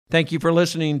Thank you for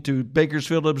listening to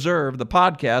Bakersfield Observe, the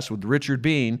podcast with Richard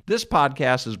Bean. This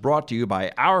podcast is brought to you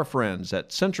by our friends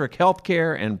at Centric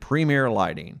Healthcare and Premier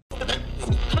Lighting.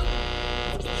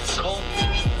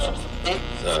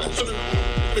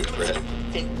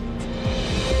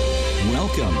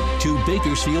 Welcome to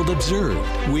Bakersfield Observed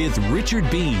with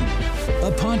Richard Bean,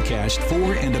 a podcast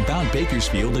for and about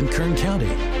Bakersfield and Kern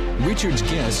County. Richard's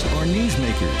guests are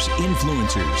newsmakers,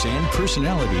 influencers, and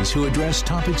personalities who address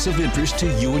topics of interest to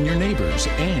you and your neighbors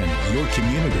and your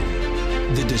community.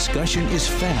 The discussion is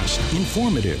fast,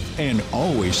 informative, and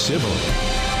always civil.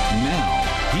 Now,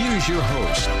 here's your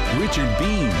host, Richard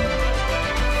Bean.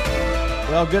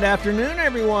 Well, good afternoon,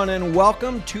 everyone, and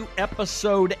welcome to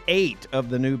episode 8 of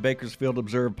the new Bakersfield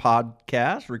Observe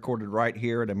podcast, recorded right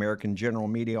here at American General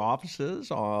Media offices,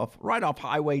 right off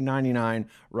Highway 99,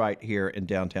 right here in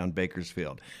downtown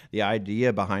Bakersfield. The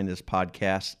idea behind this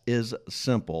podcast is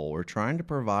simple. We're trying to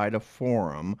provide a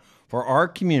forum for our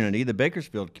community, the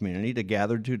Bakersfield community, to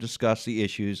gather to discuss the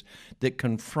issues that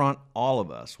confront all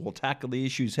of us. We'll tackle the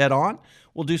issues head on.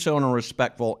 We'll do so in a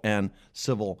respectful and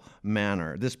civil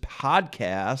manner. This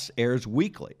podcast airs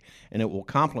weekly, and it will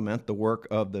complement the work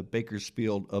of the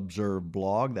Bakersfield Observe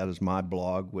blog. That is my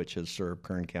blog, which has served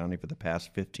Kern County for the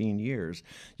past 15 years.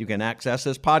 You can access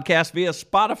this podcast via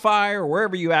Spotify or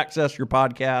wherever you access your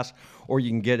podcast, or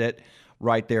you can get it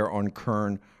right there on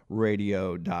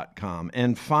KernRadio.com.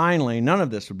 And finally, none of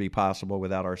this would be possible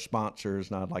without our sponsors,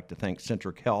 and I'd like to thank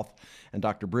Centric Health and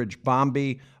Dr. Bridge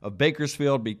Bombay of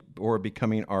Bakersfield for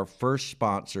becoming our first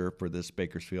sponsor for this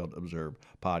Bakersfield Observe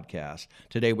podcast.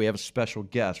 Today we have a special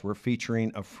guest. We're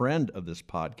featuring a friend of this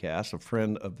podcast, a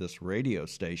friend of this radio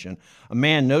station, a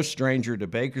man no stranger to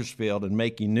Bakersfield and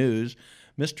making news,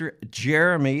 Mr.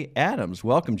 Jeremy Adams.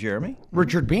 Welcome, Jeremy.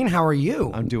 Richard Bean, how are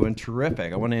you? I'm doing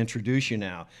terrific. I want to introduce you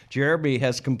now. Jeremy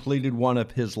has completed one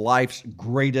of his life's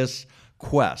greatest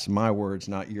quests. My words,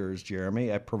 not yours, Jeremy.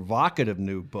 A provocative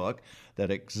new book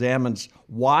that examines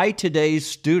why today's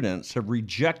students have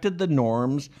rejected the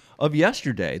norms of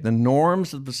yesterday, the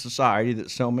norms of the society that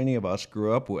so many of us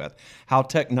grew up with, how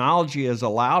technology has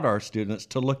allowed our students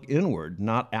to look inward,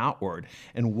 not outward,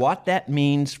 and what that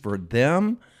means for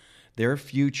them, their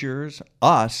futures,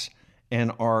 us,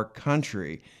 and our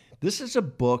country. This is a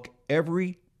book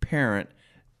every parent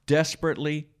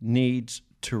desperately needs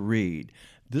to read.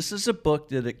 This is a book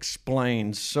that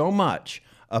explains so much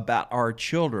about our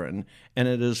children, and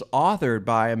it is authored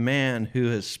by a man who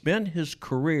has spent his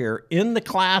career in the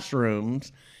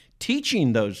classrooms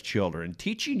teaching those children,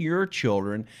 teaching your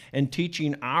children, and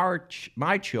teaching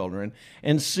my children,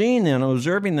 and seeing them,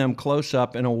 observing them close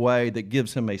up in a way that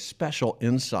gives him a special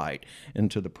insight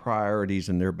into the priorities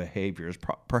and their behaviors,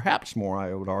 perhaps more,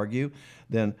 I would argue,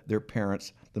 than their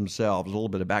parents themselves. A little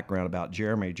bit of background about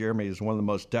Jeremy. Jeremy is one of the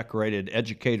most decorated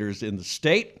educators in the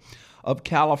state of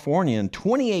California. In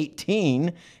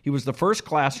 2018, he was the first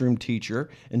classroom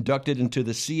teacher inducted into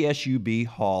the CSUB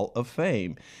Hall of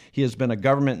Fame. He has been a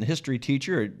government and history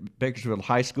teacher at Bakersfield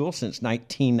High School since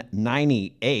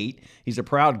 1998. He's a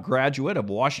proud graduate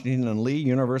of Washington and Lee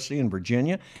University in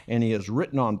Virginia, and he has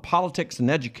written on politics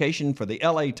and education for the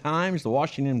LA Times, the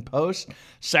Washington Post,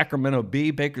 Sacramento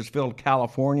Bee, Bakersfield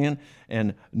Californian,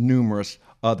 and numerous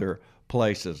other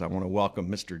places. I want to welcome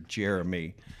Mr.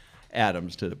 Jeremy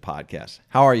Adams to the podcast.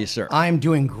 How are you, sir? I'm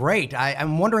doing great.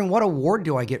 I'm wondering, what award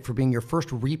do I get for being your first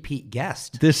repeat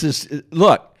guest? Let's be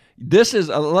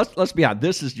honest,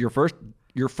 this is your first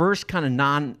kind of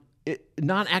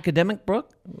non-academic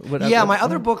book? Yeah, my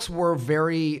other books were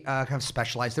very kind of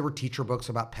specialized. They were teacher books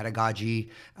about pedagogy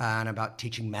and about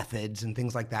teaching methods and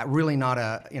things like that. Really not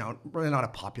a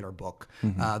popular book.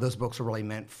 Mm-hmm. Those books are really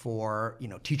meant for,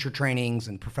 teacher trainings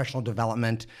and professional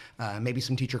development, maybe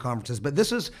some teacher conferences. But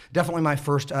this is definitely my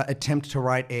first attempt to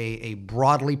write a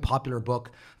broadly popular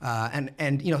book. And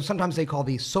sometimes they call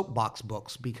these soapbox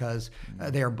books because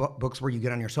they are books where you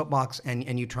get on your soapbox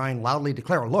and you try and loudly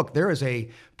declare, look, there is a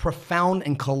profound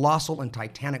and colossal and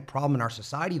titanic problem in our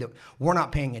society that we're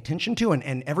not paying attention to,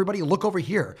 and everybody look over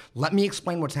here. Let me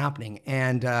explain what's happening.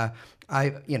 And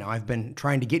I've been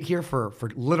trying to get here for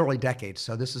literally decades,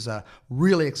 so this is a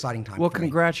really exciting time. Well, for me.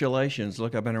 Congratulations!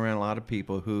 Look, I've been around a lot of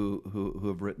people who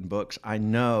have written books. I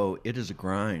know it is a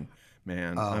grind,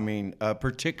 man. I mean,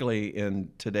 particularly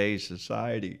in today's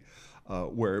society.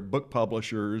 Where book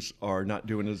publishers are not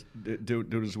doing as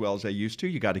well as they used to.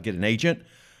 You got to get an agent.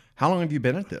 How long have you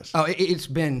been at this? Oh, it has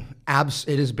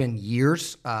been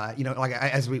years.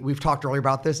 As we've talked earlier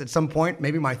about this, at some point,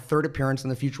 maybe my third appearance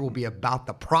in the future will be about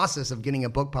the process of getting a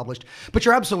book published. But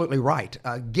you're absolutely right.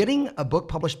 Getting a book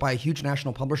published by a huge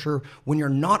national publisher when you're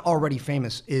not already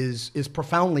famous is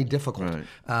profoundly difficult. Right.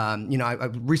 I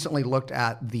recently looked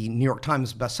at the New York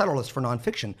Times bestseller list for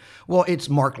nonfiction. Well, it's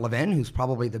Mark Levin, who's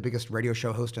probably the biggest radio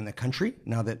show host in the country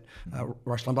now that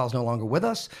Rush Limbaugh is no longer with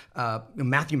us.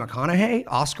 Matthew McConaughey,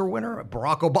 Oscar winner,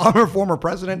 Barack Obama, former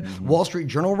president, Wall Street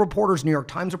Journal reporters, New York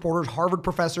Times reporters, Harvard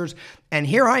professors. And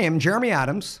here I am, Jeremy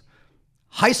Adams,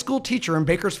 high school teacher in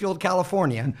Bakersfield,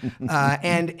 California.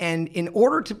 And in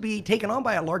order to be taken on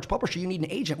by a large publisher, you need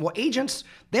an agent. Well, agents,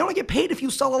 they only get paid if you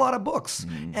sell a lot of books.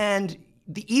 And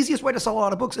the easiest way to sell a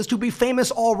lot of books is to be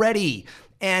famous already.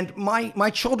 And my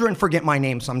children forget my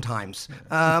name sometimes.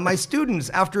 My students,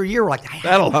 after a year, were like,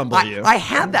 that'll humble you. I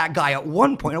had that guy at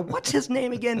one point. What's his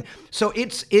name again? So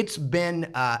it's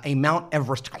been a Mount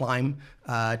Everest climb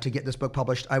to get this book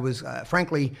published. I was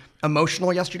frankly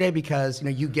emotional yesterday because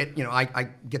I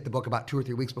get the book about 2 or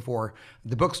 3 weeks before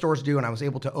the bookstores do, and I was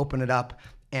able to open it up.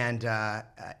 And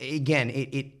again,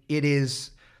 it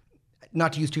is,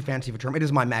 not to use too fancy of a term, it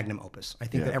is my magnum opus. I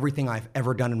think that everything I've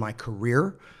ever done in my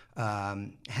career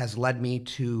has led me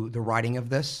to the writing of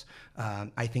this.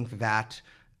 I think that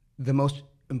the most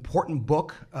important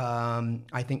book,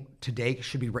 I think today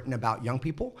should be written about young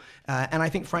people. And I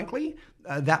think, frankly,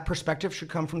 that perspective should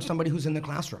come from somebody who's in the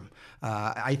classroom.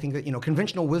 I think that,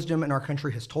 conventional wisdom in our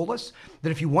country has told us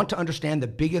that if you want to understand the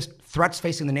biggest threats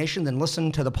facing the nation, then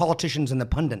listen to the politicians and the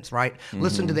pundits, right?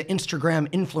 Listen to the Instagram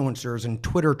influencers and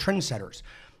Twitter trendsetters.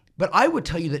 But I would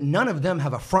tell you that none of them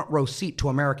have a front row seat to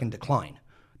American decline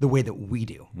the way that we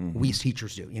do, we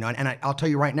teachers do. I'll tell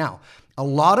you right now, a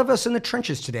lot of us in the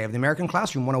trenches today of the American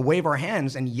classroom want to wave our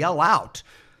hands and yell out,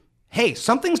 hey,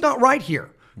 something's not right here.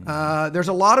 There's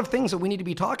a lot of things that we need to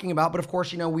be talking about, but of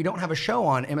course, we don't have a show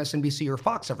on MSNBC or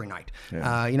Fox every night.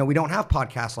 Yeah. We don't have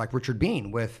podcasts like Richard Bean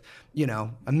with,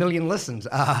 1 million listens.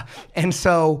 And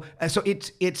so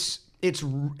it's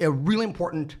a really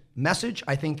important message.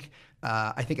 I think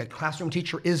a classroom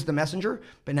teacher is the messenger,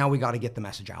 but now we got to get the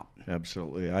message out.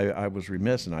 Absolutely. I was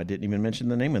remiss, and I didn't even mention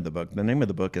the name of the book. The name of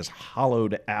the book is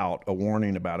Hollowed Out, A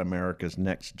Warning About America's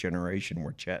Next Generation.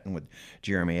 We're chatting with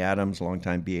Jeremy Adams,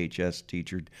 longtime BHS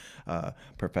teacher,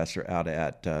 professor out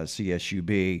at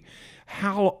CSUB.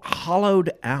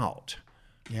 Hollowed Out.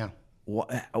 Yeah.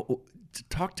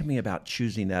 Talk to me about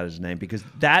choosing that as a name, because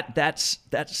that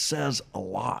says a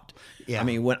lot. Yeah. I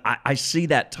mean, when I see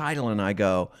that title and I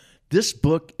go, this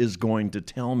book is going to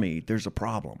tell me there's a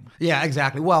problem. Yeah,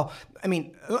 exactly. Well, I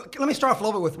mean, let me start off a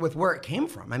little bit with where it came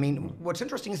from. I mean, what's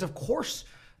interesting is, of course,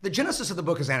 the genesis of the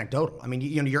book is anecdotal. I mean,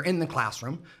 you're in the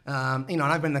classroom, and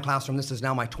I've been in the classroom. This is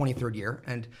now my 23rd year,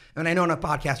 and I know on a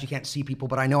podcast you can't see people,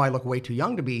 but I know I look way too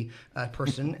young to be a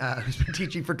person who's been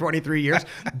teaching for 23 years.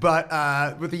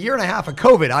 But with a year and a half of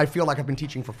COVID, I feel like I've been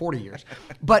teaching for 40 years.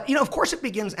 But of course, it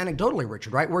begins anecdotally,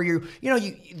 Richard, right? Where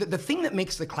the thing that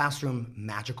makes the classroom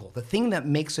magical, the thing that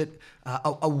makes it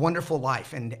a wonderful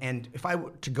life, and if I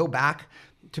were to go back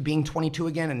to being 22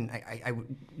 again, and I would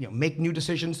make new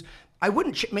decisions, I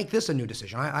wouldn't make this a new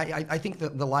decision. I think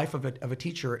that the life of a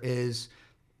teacher is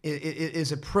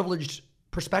a privileged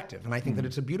perspective, and I think that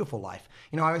it's a beautiful life.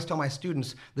 I always tell my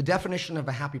students the definition of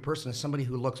a happy person is somebody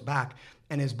who looks back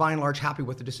and is by and large happy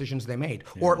with the decisions they made,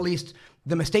 or at least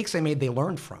the mistakes they made they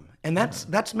learned from, and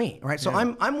that's me, right? So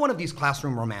I'm one of these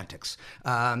classroom romantics.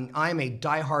 I'm a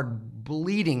diehard,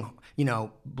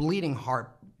 bleeding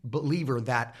heart believer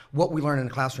that what we learn in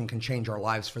the classroom can change our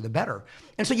lives for the better.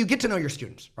 And so you get to know your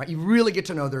students, right? You really get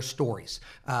to know their stories.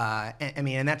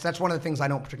 And that's one of the things I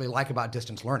don't particularly like about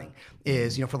distance learning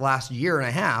is, for the last year and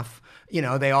a half,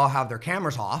 they all have their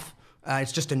cameras off.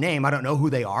 It's just a name. I don't know who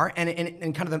they are.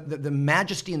 And kind of the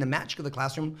majesty and the magic of the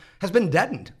classroom has been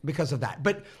deadened because of that.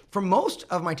 But for most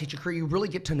of my teacher career, you really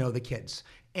get to know the kids.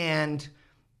 And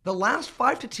the last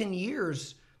 5 to 10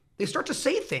 years, they start to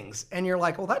say things and you're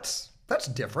like, well, that's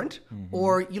different.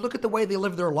 Or you look at the way they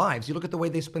live their lives. You look at the way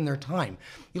they spend their time.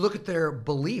 You look at their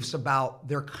beliefs about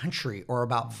their country or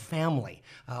about family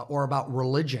or about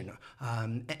religion.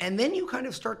 And then you kind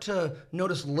of start to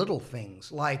notice little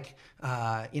things like,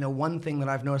 one thing that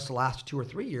I've noticed the last 2 or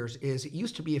 3 years is it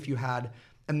used to be if you had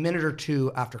a minute or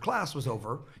two after class was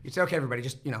over, you'd say, okay, everybody,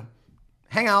 just,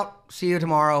 hang out, see you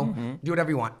tomorrow, do whatever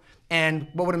you want. And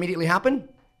what would immediately happen?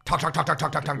 Talk.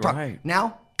 Right.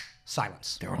 Now,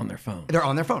 silence. They're on their phones. They're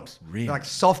on their phones. Really? They're like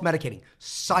self-medicating.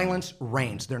 Silence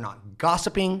reigns. They're not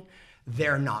gossiping.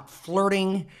 They're not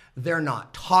flirting. They're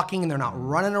not talking. They're not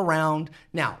running around.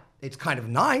 Now, It's kind of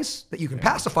nice that you can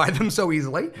pacify them so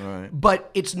easily, Right.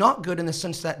 but it's not good in the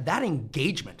sense that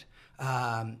engagement,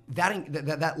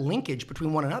 that linkage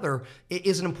between one another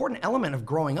is an important element of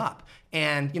growing up.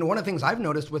 And one of the things I've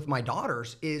noticed with my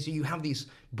daughters is you have these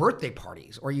birthday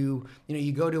parties, or you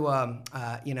go to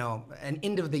an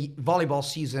end of the volleyball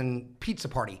season pizza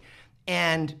party,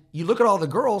 and you look at all the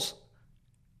girls,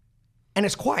 and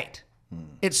it's quiet,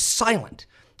 it's silent.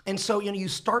 And so, you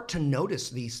start to notice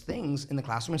these things in the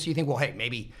classroom. And so you think, well, hey,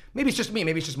 maybe it's just me.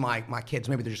 Maybe it's just my kids.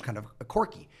 Maybe they're just kind of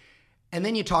quirky. And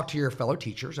then you talk to your fellow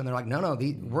teachers, and they're like, no,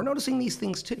 we're noticing these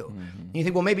things too. And you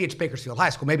think, well, maybe it's Bakersfield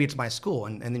High School. Maybe it's my school.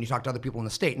 And then you talk to other people in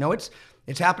the state. No, it's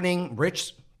happening.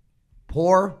 Rich,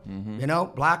 poor,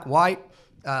 black, white,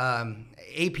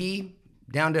 AP,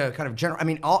 down to kind of general. I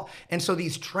mean, all. And so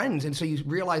these trends. And so you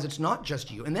realize it's not just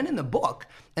you. And then in the book,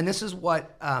 and this is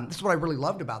what I really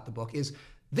loved about the book is.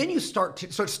 Then you start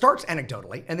to, so it starts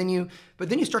anecdotally, and then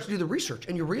you start to do the research,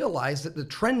 and you realize that the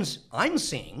trends I'm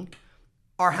seeing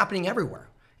are happening everywhere,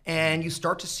 and you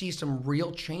start to see some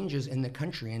real changes in the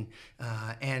country,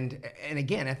 and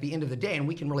again, at the end of the day, and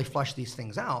we can really flesh these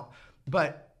things out,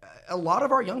 but a lot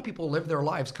of our young people live their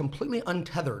lives completely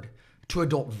untethered to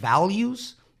adult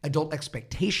values, adult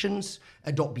expectations,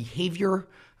 adult behavior.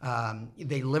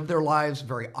 They live their lives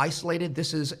very isolated.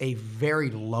 This is a very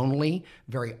lonely,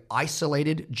 very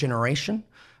isolated generation.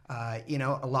 A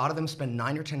lot of them spend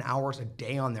 9 or 10 hours a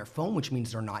day on their phone, which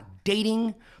means they're not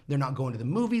dating, they're not going to the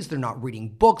movies, they're not reading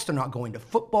books, they're not going to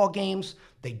football games.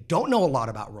 They don't know a lot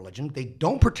about religion. They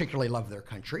don't particularly love their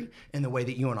country in the way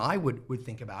that you and I would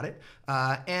think about it.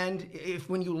 And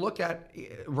when you look at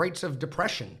rates of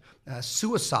depression,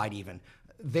 suicide even,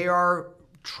 they are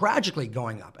tragically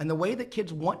going up. And the way that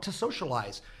kids want to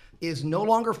socialize is no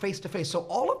longer face-to-face. So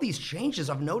all of these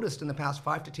changes I've noticed in the past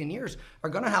 5 to 10 years are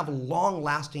going to have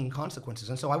long-lasting consequences.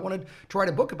 And so I wanted to write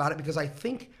a book about it because I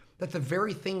think that the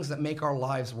very things that make our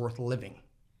lives worth living,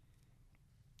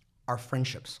 our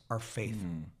friendships, our faith,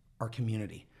 our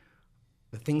community,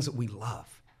 the things that we love,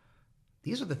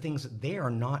 these are the things that they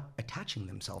are not attaching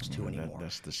themselves to anymore.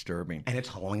 That's disturbing. And it's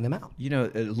hollowing them out.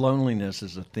 Loneliness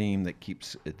is a theme that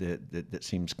that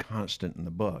seems constant in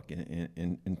the book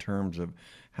in terms of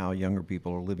how younger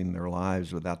people are living their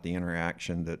lives without the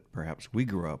interaction that perhaps we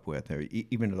grew up with, or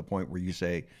even to the point where you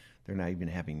say they're not even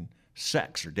having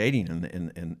sex or dating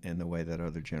in the way that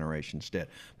other generations did.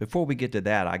 Before we get to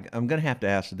that, I'm going to have to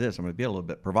ask this. I'm going to be a little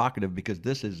bit provocative because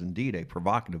this is indeed a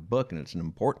provocative book, and it's an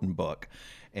important book.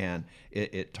 And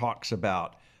it talks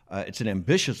about, it's an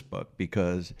ambitious book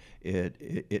because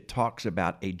it talks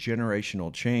about a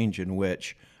generational change in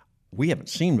which we haven't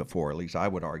seen before, at least I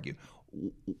would argue.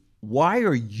 Why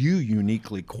are you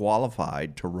uniquely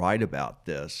qualified to write about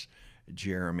this,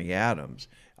 Jeremy Adams?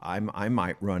 I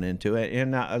might run into it.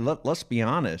 And let's be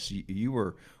honest,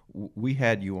 we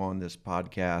had you on this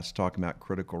podcast talking about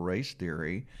critical race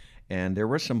theory, and there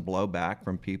was some blowback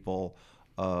from people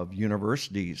of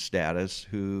university status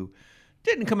who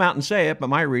didn't come out and say it, but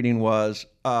my reading was,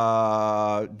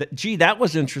 that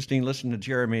was interesting listening to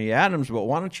Jeremy Adams, but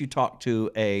why don't you talk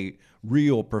to a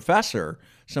real professor,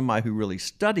 somebody who really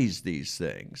studies these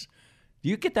things? Do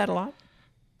you get that a lot?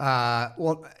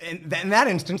 Well, in that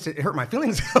instance, it hurt my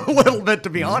feelings a little bit,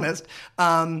 to be honest.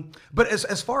 But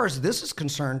as far as this is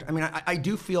concerned, I mean, I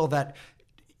do feel that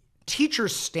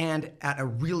teachers stand at a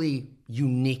really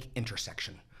unique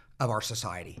intersection of our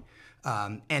society.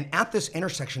 And at this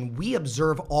intersection, we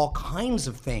observe all kinds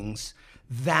of things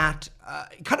that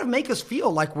kind of make us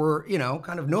feel like we're,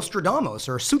 kind of Nostradamus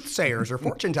or soothsayers or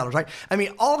fortune tellers, right? I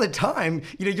mean, all the time,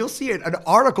 you'll see an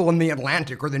article in the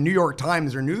Atlantic or the New York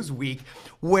Times or Newsweek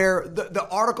where the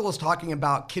article is talking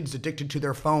about kids addicted to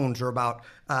their phones, or about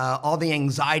all the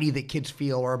anxiety that kids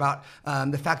feel, or about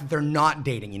the fact that they're not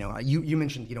dating. You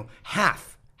mentioned,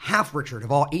 half, Richard,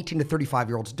 of all 18 to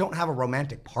 35-year-olds don't have a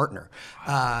romantic partner.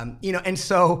 And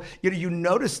so you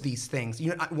notice these things.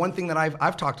 One thing that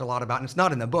I've talked a lot about, and it's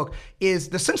not in the book, is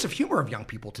the sense of humor of young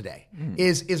people today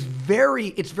is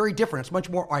very different. It's much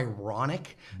more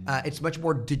ironic. It's much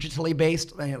more digitally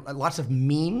based. Lots of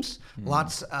memes,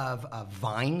 lots of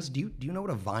vines. Do you know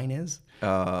what a vine is?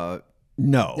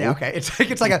 No. Yeah, okay.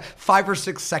 It's like a 5 or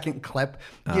 6 second clip,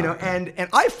 and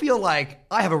I feel like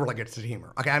I have a really good sense of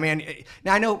humor. Okay, I mean,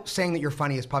 now I know saying that you're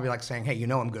funny is probably like saying, hey,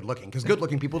 I'm good looking, because good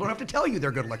looking people don't have to tell you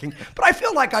they're good looking. But I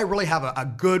feel like I really have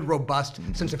a good, robust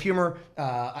sense of humor.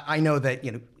 I know that,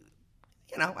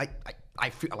 I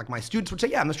feel like my students would say,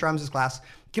 yeah, Mr. Adams' class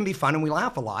can be fun and we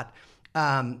laugh a lot.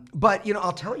 But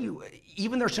I'll tell you,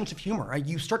 even their sense of humor, right?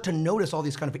 You start to notice all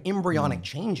these kind of embryonic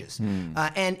changes,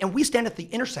 and we stand at the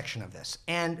intersection of this.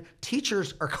 And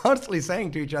teachers are constantly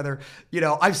saying to each other,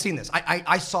 I've seen this.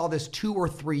 I saw this 2 or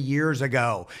 3 years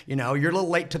ago. You're a little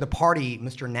late to the party,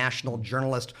 Mr. National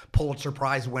Journalist Pulitzer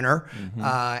Prize winner.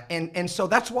 And so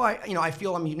that's why I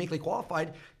feel I'm uniquely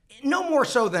qualified. No more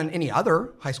so than any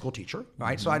other high school teacher,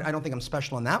 right? So I don't think I'm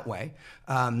special in that way.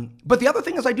 But the other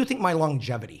thing is, I do think my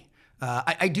longevity.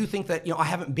 I do think that I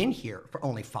haven't been here for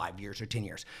only 5 years or 10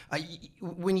 years.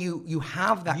 When you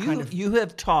have that kind of you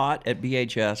have taught at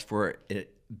BHS for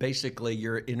basically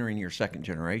you're entering your second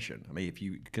generation. I mean, if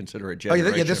you consider a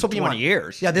generation, this will be 20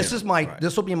 years. Yeah, this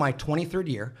will be my 23rd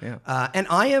year. Yeah. And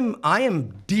I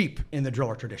am deep in the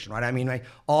driller tradition, right? I mean,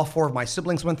 all 4 of my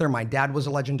siblings went there. My dad was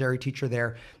a legendary teacher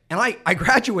there, and I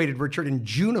graduated, Richard, in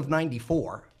June of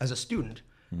 '94 as a student.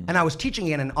 And I was teaching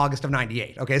again in August of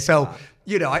 '98. Okay, so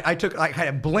I kind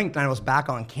of blinked and I was back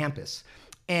on campus,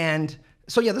 and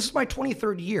so this is my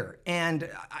 23rd year, and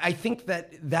I think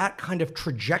that kind of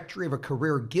trajectory of a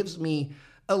career gives me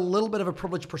a little bit of a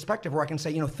privileged perspective where I can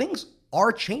say, things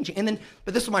are changing. And then,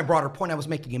 but this is my broader point I was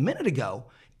making a minute ago.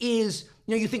 Is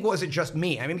you think, well, is it just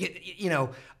me? I mean,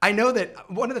 I know that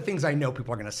one of the things I know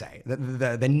people are going to say,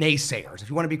 the naysayers, if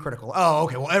you want to be critical, oh,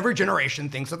 okay, well, every generation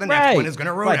thinks that the next one is going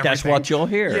to ruin everything. That's what you'll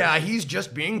hear. Yeah, he's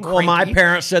just being cranky. Well, my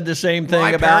parents said the same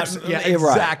thing about... Yeah,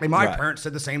 exactly. My parents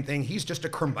said the same thing. He's just a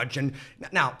curmudgeon.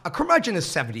 Now, a curmudgeon is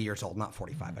 70 years old, not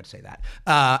 45, I'd say that.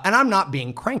 And I'm not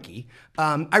being cranky.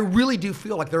 I really do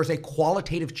feel like there's a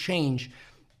qualitative change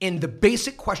in the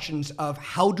basic questions of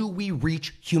how do we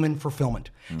reach human fulfillment?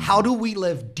 How do we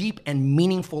live deep and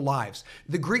meaningful lives?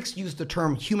 The Greeks used the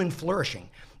term human flourishing.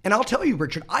 And I'll tell you,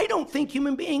 Richard, I don't think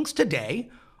human beings today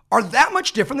are that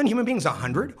much different than human beings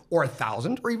 100 or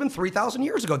 1,000 or even 3,000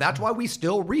 years ago. That's why we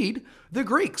still read the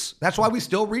Greeks. That's why we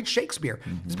still read Shakespeare.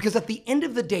 It's because at the end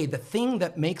of the day, the thing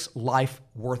that makes life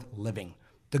worth living,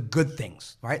 the good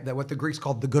things, right? That what the Greeks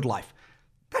called the good life,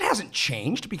 that hasn't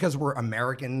changed because we're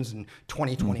Americans in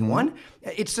 2021.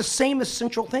 It's the same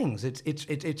essential things.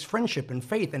 It's friendship and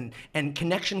faith and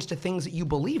connections to things that you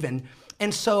believe in.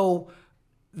 And so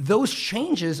those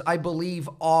changes, I believe,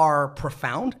 are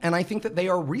profound, and I think that they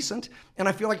are recent. And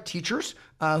I feel like teachers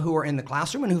who are in the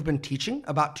classroom and who've been teaching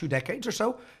about 2 decades or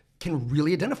so can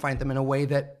really identify them in a way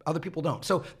that other people don't.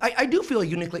 So I do feel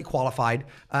uniquely qualified,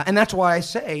 and that's why I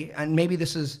say, and maybe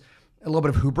this is a little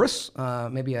bit of hubris,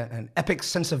 maybe an epic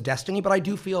sense of destiny, but I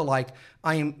do feel like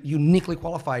I am uniquely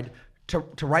qualified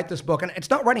to write this book. And it's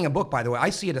not writing a book, by the way.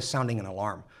 I see it as sounding an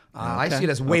alarm. I see it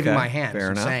as waving my hands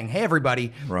and saying, hey,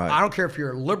 everybody, I don't care if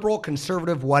you're liberal,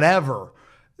 conservative, whatever.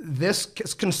 This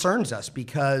concerns us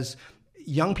because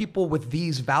young people with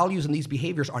these values and these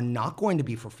behaviors are not going to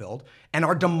be fulfilled. And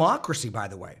our democracy, by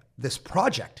the way, this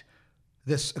project,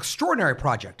 this extraordinary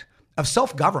project of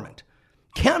self-government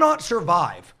cannot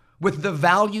survive with the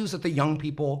values that the young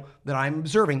people that I'm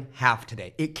observing have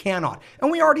today. It cannot. And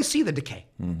we already see the decay.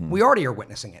 We already are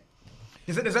witnessing it.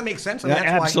 Does that make sense? And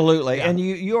absolutely. Why, and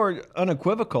you're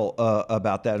unequivocal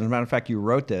about that. As a matter of fact, you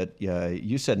wrote that.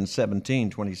 You said in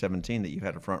 2017, that you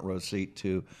had a front row seat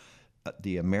to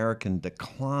the American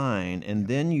decline. And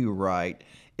then you write,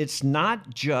 it's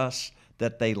not just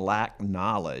that they lack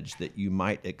knowledge that you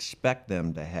might expect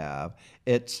them to have.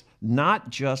 It's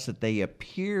not just that they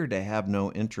appear to have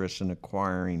no interest in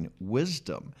acquiring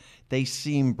wisdom. They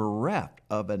seem bereft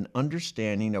of an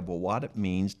understanding of what it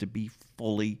means to be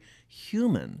fully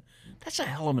human. That's a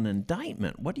hell of an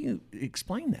indictment. What do you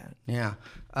explain that? Yeah.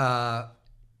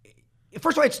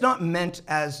 First of all, it's not meant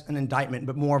as an indictment,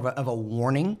 but more of a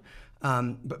warning.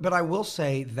 But I will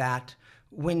say that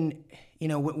when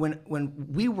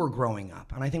we were growing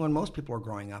up, and I think when most people are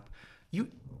growing up,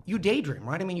 you daydream,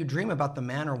 right? I mean, you dream about the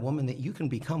man or woman that you can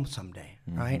become someday,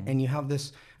 right? And you have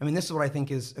this, this is what I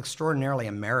think is extraordinarily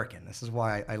American. This is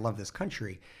why I love this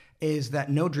country, is that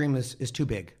no dream is too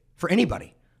big for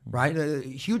anybody, right?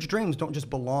 Huge dreams don't just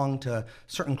belong to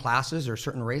certain classes or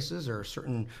certain races or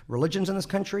certain religions in this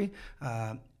country.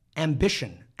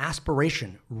 Ambition,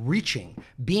 aspiration, reaching,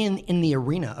 being in the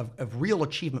arena of real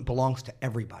achievement belongs to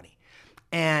everybody.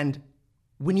 And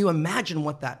when you imagine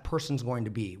what that person's going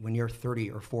to be when you're 30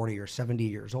 or 40 or 70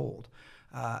 years old,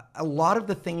 a lot of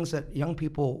the things that young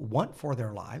people want for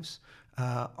their lives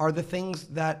are the things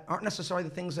that aren't necessarily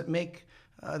the things that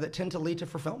that tend to lead to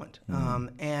fulfillment.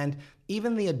 And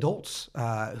even the adults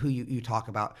who you talk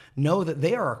about know that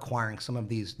they are acquiring some of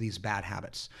these bad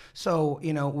habits. So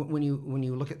when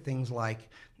you look at things like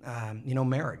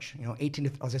marriage,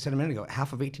 as I said a minute ago,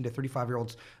 half of 18 to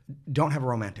 35-year-olds don't have a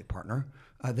romantic partner.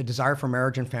 The desire for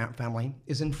marriage and family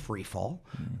is in free fall.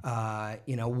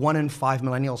 1 in 5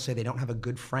 millennials say they don't have a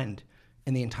good friend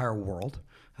in the entire world.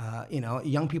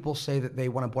 Young people say that they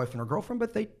want a boyfriend or girlfriend,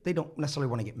 but they don't necessarily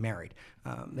want to get married.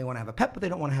 They want to have a pet, but they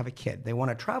don't want to have a kid. They want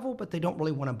to travel, but they don't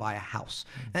really want to buy a house.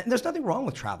 And there's nothing wrong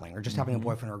with traveling or just having a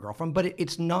boyfriend or a girlfriend, but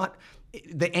it's not,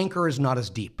 the anchor is not as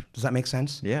deep. Does that make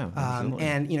sense? Yeah, absolutely.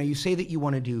 And you say that you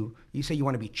want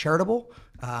to be charitable,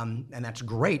 and that's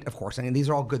great, of course. I mean, these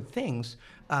are all good things,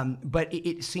 but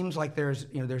it seems like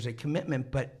there's a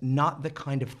commitment, but not the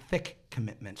kind of thick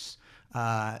commitments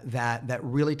that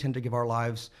really tend to give our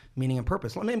lives meaning and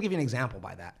purpose. Let me give you an example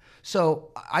by that. So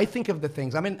I think of the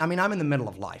things, I'm in the middle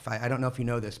of life. I don't know if you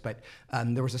know this, but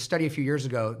there was a study a few years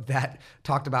ago that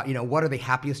talked about, what are the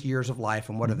happiest years of life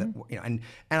and what are the, and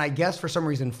I guess for some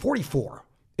reason 44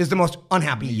 is the most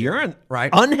unhappy year, right?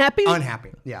 Unhappy?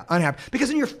 Unhappy, yeah, unhappy. Because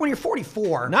when you're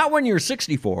 44... Not when you're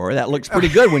 64. That looks pretty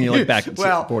good when you look back at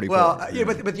 44.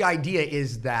 But the idea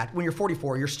is that when you're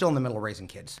 44, you're still in the middle of raising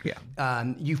kids. Yeah.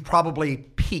 You've probably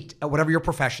peaked at whatever your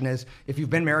profession is. If you've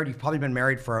been married, you've probably been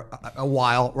married for a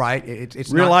while, right?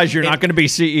 Realize you're not going to be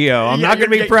CEO. I'm not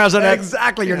going to be president.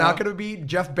 Exactly. You're not going to be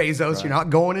Jeff Bezos. Right. You're not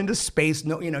going into space.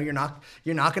 No, you're not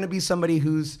going to be somebody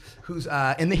who's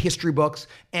in the history books.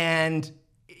 And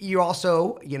you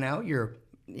also,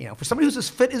 for somebody who's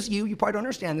as fit as you probably don't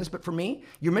understand this, but for me,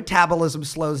 your metabolism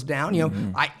slows down.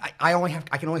 I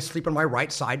can only sleep on my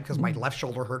right side because my left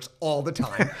shoulder hurts all the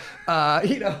time.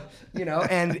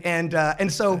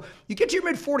 And so you get to your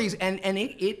mid 40s and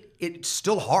it's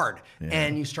still hard,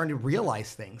 and you're starting to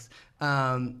realize things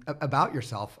about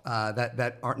yourself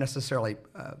that aren't necessarily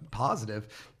positive.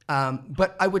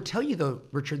 But I would tell you though,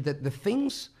 Richard, that the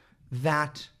things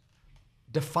that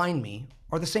define me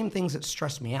are the same things that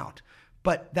stress me out.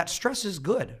 But that stress is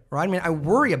good, right? I mean, I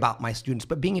worry about my students,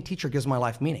 but being a teacher gives my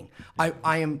life meaning.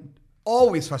 I am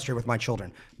always frustrated with my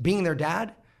children. Being their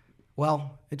dad,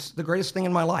 well, it's the greatest thing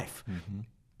in my life.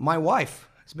 My wife,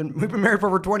 we've been married for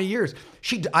over 20 years.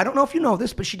 I don't know if you know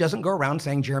this, but she doesn't go around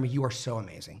saying, Jeremy, you are so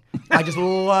amazing. I just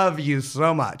love you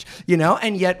so much,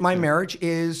 and yet my marriage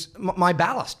is my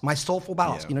ballast, my soulful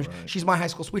ballast. Right. She's my high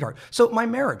school sweetheart. So my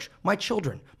marriage, my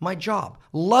children, my job,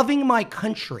 loving my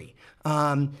country,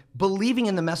 believing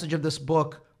in the message of this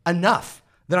book enough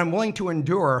that I'm willing to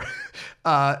endure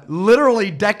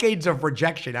literally decades of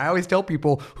rejection. I always tell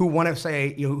people who want to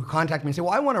say, who contact me and say,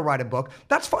 well, I want to write a book.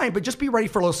 That's fine, but just be ready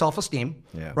for low self-esteem,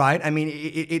 right? I mean,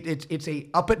 it's a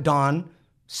up at dawn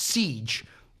siege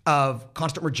of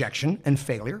constant rejection and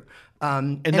failure.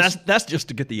 And that's just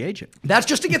to get the agent. That's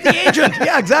just to get the agent.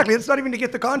 Yeah, exactly. It's not even to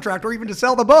get the contract or even to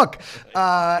sell the book.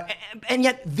 And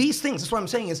yet these things, that's what I'm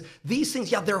saying is these things,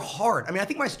 they're hard. I mean, I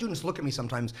think my students look at me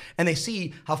sometimes and they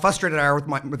see how frustrated I are with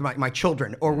my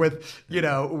children or with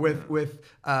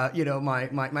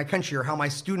my country or how my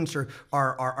students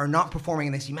are not performing,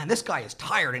 and they see, man, this guy is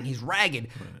tired and he's ragged.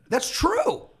 Right. That's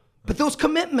true. But those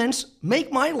commitments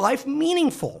make my life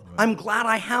meaningful. Right. I'm glad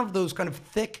I have those kind of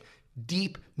thick,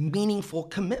 deep, meaningful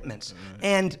commitments. Right.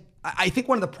 And I think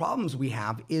one of the problems we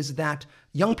have is that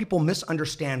young people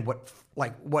misunderstand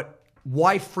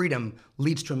why freedom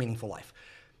leads to a meaningful life.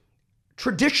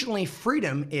 Traditionally,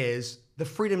 freedom is the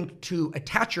freedom to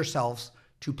attach yourselves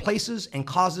to places and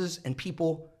causes and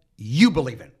people you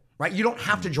believe in. Right? You don't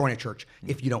have to join a church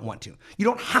if you don't want to. You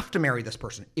don't have to marry this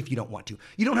person if you don't want to.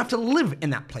 You don't have to live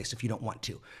in that place if you don't want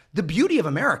to. The beauty of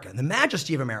America, the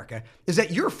majesty of America, is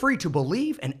that you're free to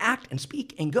believe and act and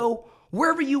speak and go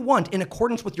wherever you want in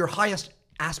accordance with your highest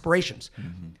aspirations.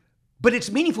 Mm-hmm. But it's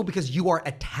meaningful because you are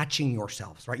attaching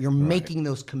yourselves, right? You're making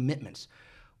those commitments.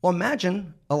 Well,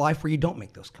 imagine a life where you don't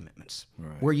make those commitments,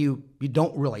 where you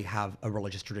don't really have a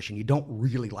religious tradition. You don't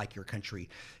really like your country.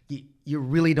 You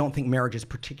really don't think marriage is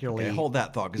particularly... Okay, hold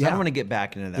that thought, because I want to get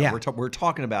back into that. Yeah. We're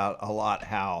talking about a lot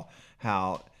how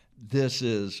this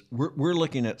is... We're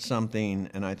looking at something,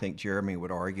 and I think Jeremy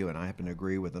would argue, and I happen to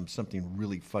agree with him, something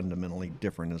really fundamentally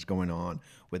different is going on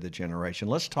with the generation.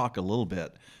 Let's talk a little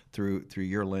bit through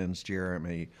your lens,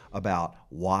 Jeremy, about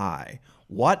why.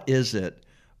 What is it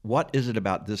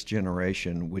about this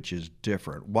generation which is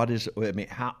different?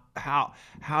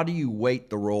 How do you weight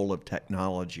the role of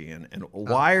technology, and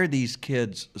why are these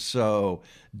kids so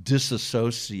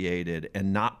disassociated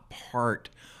and not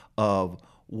part of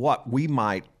what we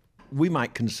might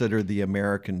consider the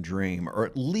American dream, or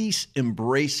at least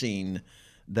embracing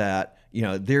that,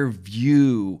 their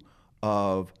view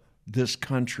of this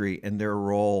country and their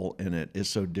role in it is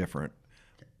so different?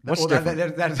 What's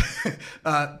different? That is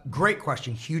a great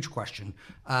question, huge question.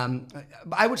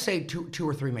 I would say two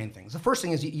or three main things. The first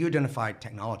thing is you identified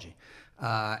technology.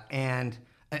 And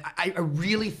I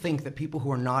really think that people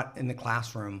who are not in the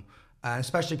classroom,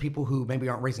 especially people who maybe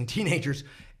aren't raising teenagers,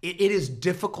 it is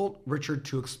difficult, Richard,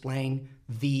 to explain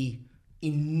the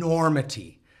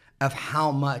enormity of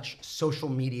how much social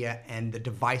media and the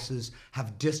devices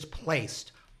have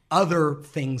displaced other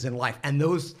things in life. And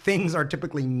those things are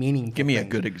typically meaningful. Give me a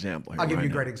things. good example. I'll give you a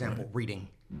great example. Reading.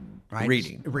 Right?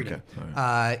 Reading. Okay.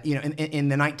 Right. In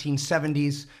the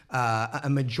 1970s, a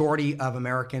majority of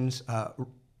Americans, a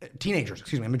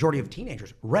majority of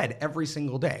teenagers read every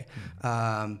single day.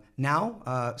 Now,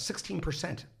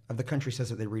 16% of the country says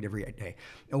that they read every day.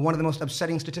 And one of the most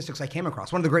upsetting statistics I came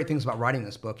across, one of the great things about writing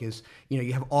this book is,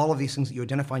 you have all of these things that you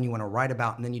identify and you want to write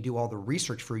about, and then you do all the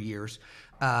research for years.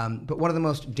 But one of the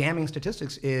most damning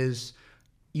statistics is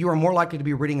you are more likely to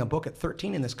be reading a book at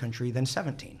 13 in this country than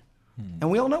 17.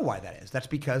 And we all know why that is. That's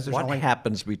because there's what only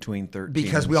happens between 13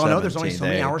 because and we all know 17, there's only so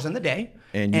many hours in the day.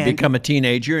 And you become a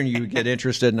teenager and you get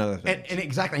interested in other things. And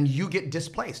exactly, and you get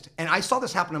displaced. And I saw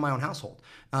this happen in my own household.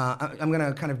 I'm going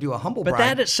to kind of do a humble brag. But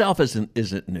that itself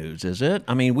isn't news, is it?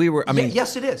 I mean,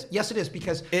 yes, it is. Yes, it is,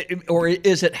 because or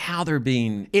is it how they're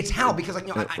being? It's how, because I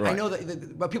right. know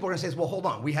that what people are going to say is, well, hold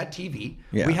on, we had TV,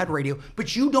 Yeah. we had radio,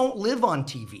 but you don't live on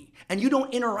TV, and you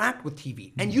don't interact with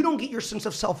TV, and you don't get your sense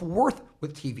of self-worth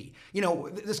with TV.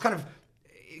 This kind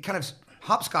of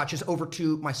hopscotches over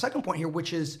to my second point here,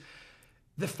 which is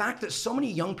the fact that so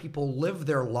many young people live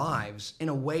their lives in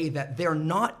a way that they're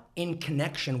not in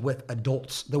connection with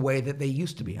adults the way that they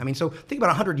used to be. I mean, so think about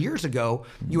 100 years ago,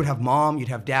 you would have mom, you'd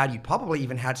have dad, you probably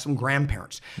even had some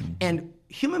grandparents. And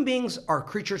human beings are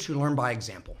creatures who learn by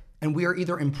example. And we are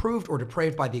either improved or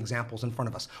depraved by the examples in front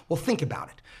of us. Well, think about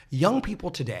it. Young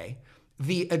people today,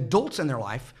 the adults in their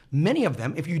life, many of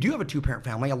them, if you do have a two-parent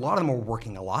family, a lot of them are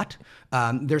working a lot.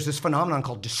 There's this phenomenon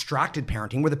called distracted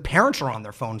parenting, where the parents are on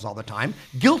their phones all the time.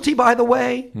 Guilty, by the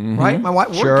way, right? My wife,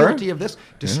 we're guilty of this.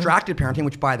 Distracted parenting,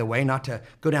 which, by the way, not to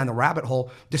go down the rabbit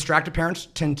hole, distracted parents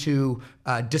tend to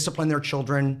discipline their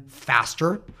children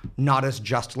faster, not as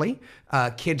justly.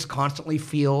 Kids constantly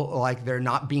feel like they're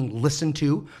not being listened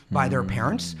to by their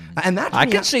parents. And that, I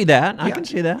can see that. I can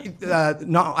see that.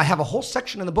 No, I have a whole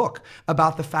section in the book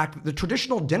about the fact that the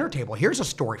traditional dinner table. Here's a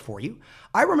story for you.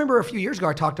 I remember a few years ago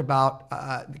I talked about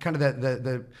kind of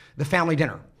the family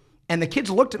dinner, and the kids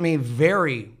looked at me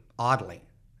very oddly.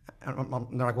 And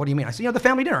they're like, "What do you mean?" I said, "The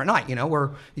family dinner at night,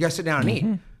 where you guys sit down and eat."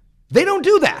 They don't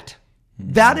do that.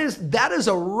 That is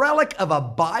a relic of a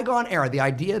bygone era. The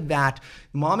idea that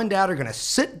mom and dad are going to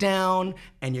sit down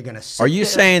and you're going to sit. Are you there.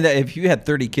 saying that if you had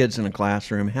 30 kids in a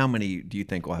classroom, how many do you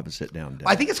think will have a sit-down day?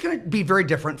 I think it's going to be very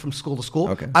different from school to school.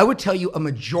 Okay. I would tell you a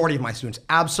majority of my students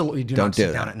absolutely do not sit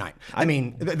do down that. at night. I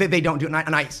mean, they don't do it at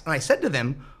night. And I said to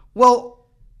them, well,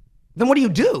 then what do you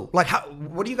do? Like,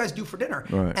 what do you guys do for dinner?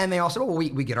 Right. And they all said, well,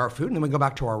 we get our food and then we go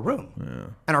back to our room. Yeah.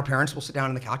 And our parents will sit down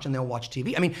on the couch and they'll watch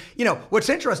TV. I mean, what's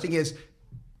interesting is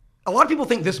a lot of people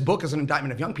think this book is an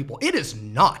indictment of young people. It is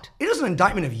not. It is an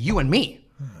indictment of you and me.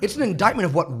 It's an indictment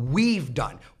of what we've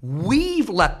done. We've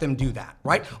let them do that,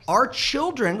 right? Our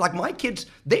children, like my kids,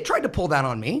 they tried to pull that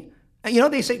on me.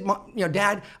 And, they say,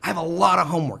 Dad, I have a lot of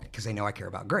homework, because they know I care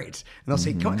about grades. And they'll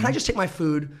say, can I just take my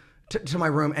food to my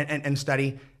room and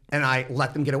study? And I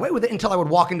let them get away with it until I would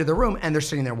walk into the room and they're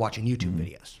sitting there watching YouTube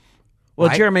videos. Well,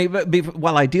 right? Jeremy,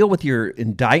 while I deal with your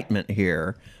indictment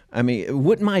here, I mean,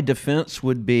 what my defense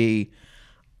would be,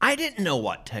 I didn't know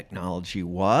what technology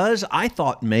was. I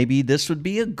thought maybe this would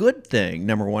be a good thing.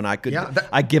 Number one, I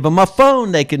give them a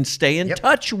phone. They can stay in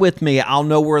touch with me. I'll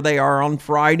know where they are on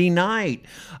Friday night.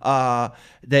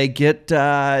 They need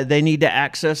to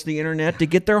access the internet to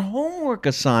get their homework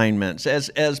assignments.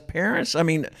 As parents, I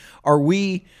mean, are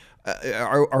we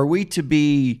to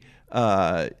be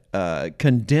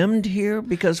condemned here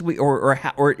because we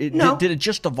did it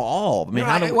just evolve? I mean,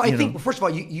 I think first of all,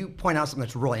 you point out something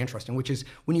that's really interesting, which is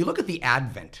when you look at the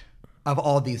advent of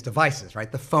all of these devices,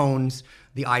 right? The phones,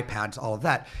 the iPads, all of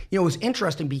that. It was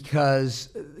interesting because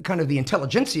kind of the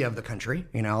intelligentsia of the country,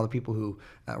 all the people who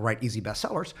write easy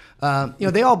bestsellers,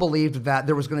 they all believed that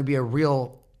there was going to be a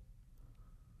real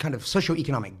kind of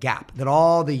socioeconomic gap, that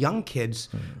all the young kids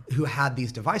who had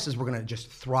these devices were going to just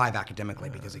thrive academically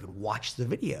because they could watch the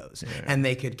videos and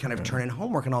they could kind of turn in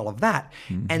homework and all of that.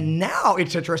 And now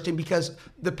it's interesting because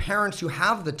the parents who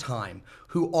have the time,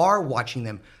 who are watching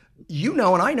them, and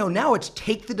I know now, it's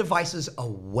take the devices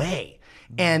away.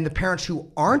 And the parents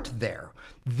who aren't there,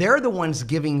 they're the ones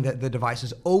giving the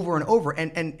devices over and over.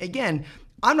 And again,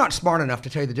 I'm not smart enough to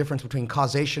tell you the difference between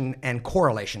causation and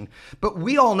correlation, but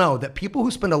we all know that people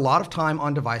who spend a lot of time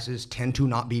on devices tend to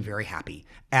not be very happy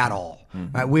at all.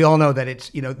 Right? We all know that it's,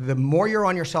 the more you're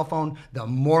on your cell phone, the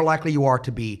more likely you are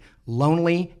to be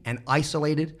lonely and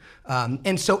isolated.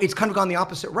 And so it's kind of gone the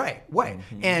opposite way.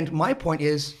 And my point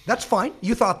is, that's fine.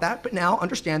 You thought that, but now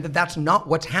understand that that's not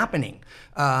what's happening.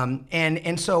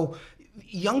 And so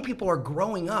young people are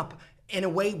growing up in a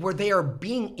way where they are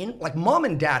being like mom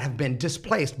and dad have been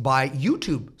displaced by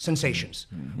YouTube sensations,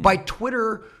 by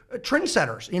Twitter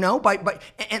trendsetters,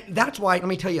 and that's why, let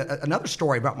me tell you another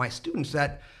story about my students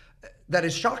that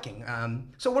is shocking.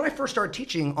 So when I first started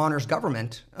teaching honors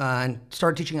government and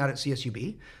started teaching out at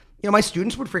CSUB, my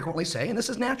students would frequently say, and this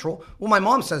is natural, well, my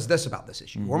mom says this about this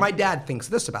issue, or my dad thinks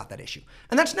this about that issue.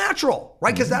 And that's natural,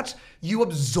 right? Because that's, you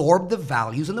absorb the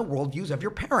values and the worldviews of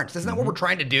your parents. Isn't that what we're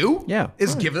trying to do? Yeah.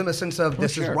 Is give them a sense of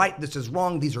this is right, this is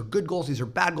wrong, these are good goals, these are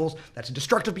bad goals, that's a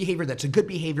destructive behavior, that's a good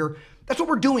behavior. That's what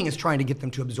we're doing, is trying to get them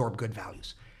to absorb good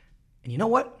values. And you know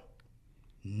what?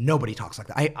 Nobody talks like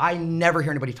that. I never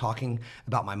hear anybody talking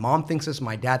about my mom thinks this,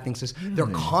 my dad thinks this. They're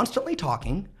constantly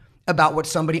talking about what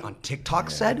somebody on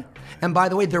TikTok said. And by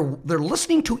the way, they're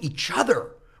listening to each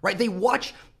other, right? They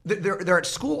watch, they're at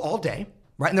school all day,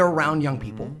 right? And they're around young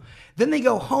people. Then they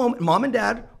go home, and mom and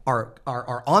dad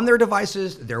are on their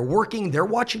devices, they're working, they're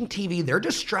watching TV, they're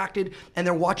distracted, and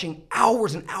they're watching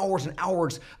hours and hours and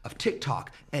hours of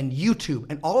TikTok and YouTube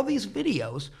and all of these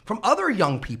videos from other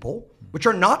young people, which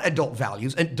are not adult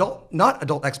values, not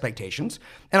adult expectations.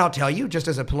 And I'll tell you, just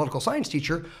as a political science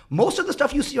teacher, most of the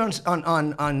stuff you see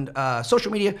on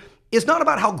social media is not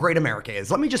about how great America is.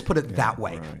 Let me just put it that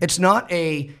way. Right. It's not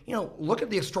look at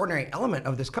the extraordinary element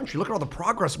of this country. Look at all the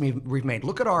progress we've made.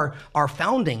 Look at our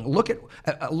founding. Look at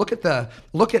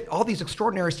all these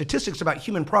extraordinary statistics about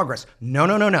human progress. No.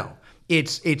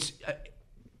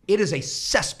 It is a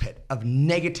cesspit of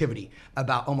negativity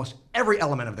about almost every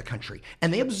element of the country.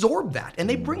 And they absorb that, and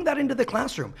they bring that into the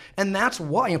classroom. And that's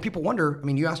why, people wonder,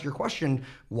 you asked your question,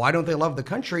 why don't they love the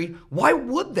country? Why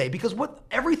would they? Because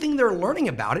everything they're learning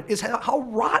about it is how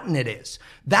rotten it is.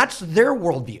 That's their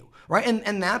worldview, right?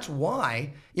 And that's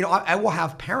why, I will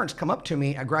have parents come up to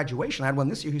me at graduation. I had one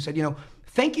this year who said,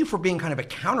 thank you for being kind of a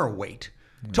counterweight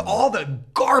to all the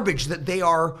garbage that they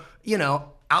are,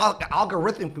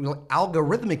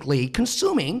 algorithmically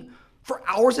consuming for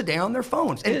hours a day on their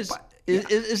phones. And,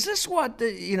 is this what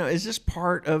is this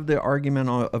part of the argument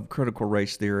of critical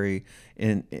race theory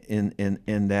in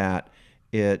that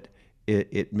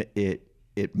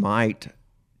it might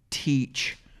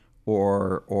teach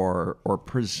or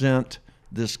present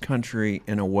this country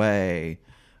in a way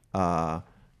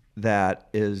that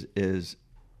is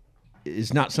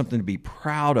not something to be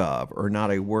proud of, or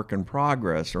not a work in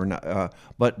progress, or not,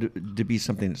 but to be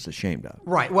something that's ashamed of?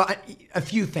 Right. Well, a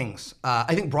few things.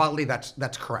 I think broadly that's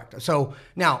correct. So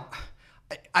now,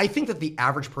 I think that the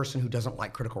average person who doesn't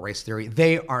like critical race theory,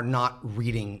 they are not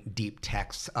reading deep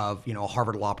texts of a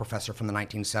Harvard law professor from the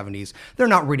 1970s. They're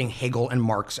not reading Hegel and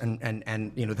Marx and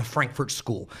the Frankfurt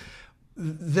School.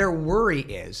 Their worry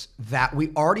is that we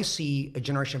already see a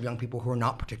generation of young people who are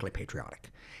not particularly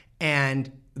patriotic.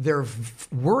 And their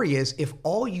worry is, if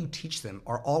all you teach them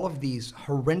are all of these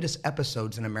horrendous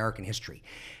episodes in American history,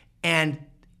 and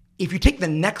if you take the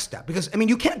next step, because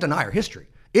you can't deny our history,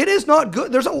 it is not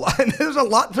good. There's a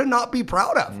lot to not be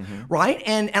proud of, right?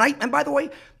 And by the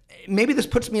way, maybe this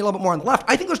puts me a little bit more on the left.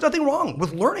 I think there's nothing wrong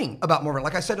with learning about more.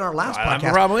 Like I said in our last podcast, I don't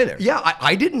have a problem either. Yeah,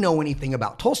 I didn't know anything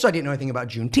about Tulsa. I didn't know anything about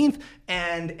Juneteenth,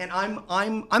 and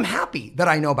I'm happy that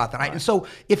I know about that. Right. And so,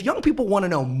 if young people want to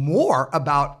know more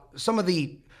about some of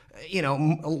the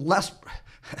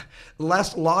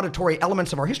less laudatory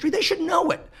elements of our history, they should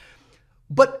know it.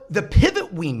 But the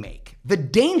pivot we make, the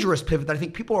dangerous pivot that I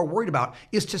think people are worried about,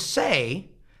 is to say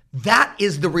that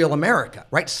is the real America,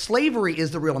 right? Slavery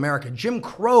is the real America. Jim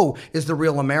Crow is the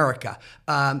real America.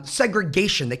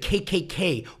 Segregation, the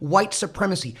KKK, white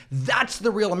supremacy, that's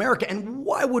the real America. And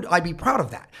why would I be proud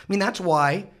of that? That's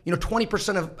why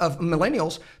 20% of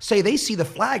millennials say they see the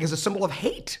flag as a symbol of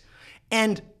hate.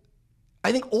 And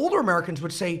I think older Americans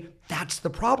would say that's the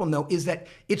problem, though, is that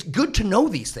it's good to know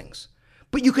these things,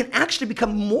 but you can actually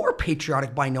become more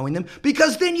patriotic by knowing them,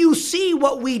 because then you see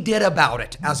what we did about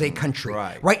it as a country,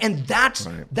 right? And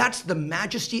that's the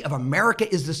majesty of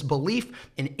America, is this belief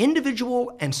in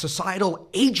individual and societal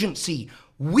agency.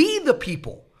 We the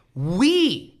people,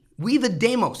 we the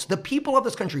demos, the people of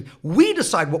this country, we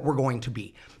decide what we're going to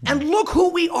be. And look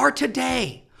who we are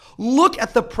today. Look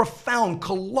at the profound,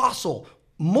 colossal,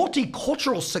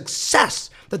 multicultural success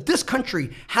that this country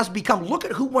has become. Look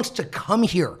at who wants to come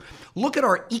here. Look at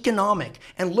our economic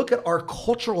and look at our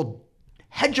cultural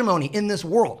hegemony in this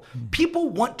world. People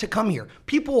want to come here.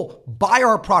 People buy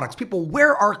our products. People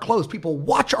wear our clothes. People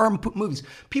watch our movies.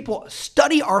 People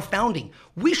study our founding.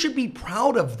 We should be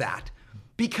proud of that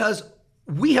because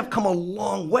we have come a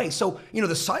long way. So,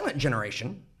 the silent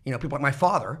generation, people like my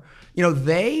father,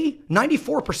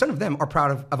 94% of them are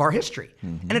proud of our history.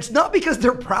 And it's not because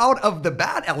they're proud of the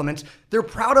bad elements. They're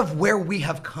proud of where we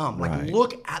have come. Like,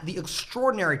 look at the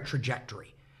extraordinary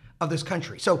trajectory of this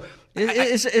country. So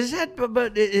is that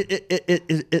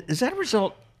a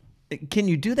result? Can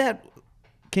you do that?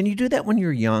 Can you do that when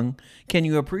you're young? Can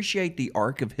you appreciate the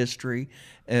arc of history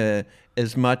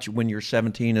as much when you're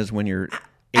 17 as when you're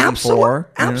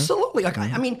 84? Absolutely.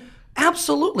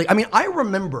 Absolutely. I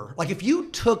remember, if you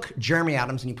took Jeremy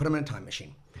Adams and you put him in a time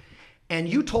machine and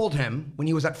you told him when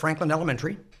he was at Franklin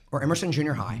Elementary or Emerson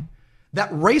Junior High that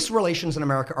race relations in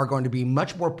America are going to be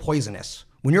much more poisonous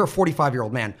when you're a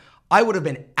 45-year-old man, I would have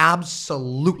been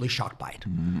absolutely shocked by it.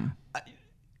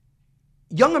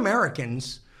 Young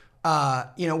Americans,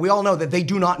 we all know that they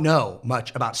do not know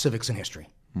much about civics and history.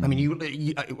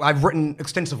 I've written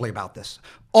extensively about this.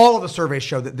 All of the surveys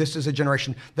show that this is a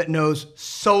generation that knows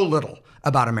so little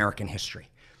about American history.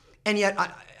 And yet,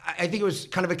 I think it was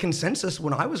kind of a consensus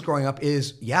when I was growing up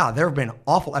is, there have been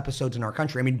awful episodes in our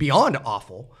country. Beyond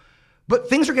awful, but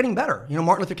things are getting better.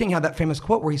 Martin Luther King had that famous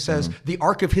quote where he says, the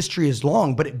arc of history is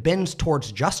long, but it bends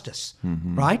towards justice,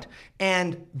 right?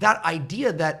 And that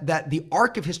idea that the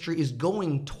arc of history is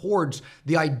going towards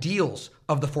the ideals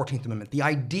of the 14th Amendment, the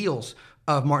ideals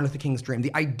of Martin Luther King's dream,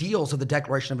 the ideals of the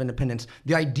Declaration of Independence,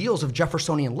 the ideals of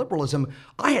Jeffersonian liberalism,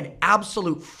 I had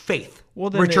absolute faith,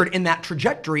 Richard, in that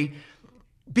trajectory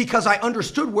because I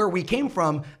understood where we came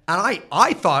from. And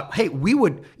I thought, hey, we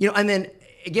would, and then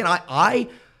again, I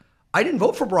didn't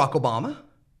vote for Barack Obama,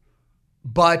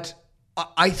 but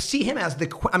I see him as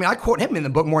I quote him in the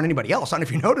book more than anybody else. I don't know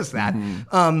if you noticed that.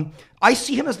 I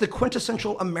see him as the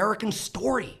quintessential American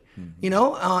story, and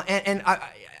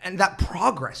that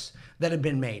progress that had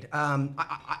been made.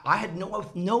 I had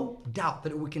no doubt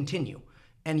that it would continue,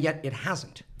 and yet it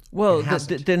hasn't. Well,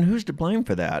 then who's to blame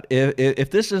for that?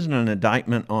 If this isn't an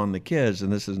indictment on the kids,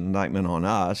 and this is an indictment on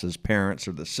us as parents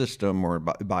or the system or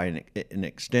by an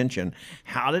extension,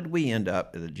 how did we end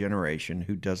up with a generation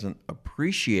who doesn't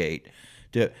appreciate?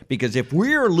 Because if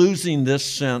we're losing this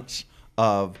sense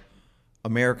of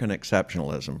American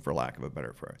exceptionalism, for lack of a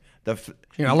better phrase, a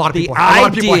lot of people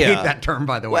hate that term,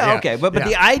 by the way. Well, okay, but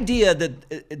the idea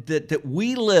that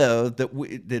we live,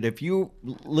 that if you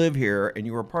live here and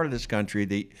you are part of this country,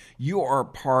 that you are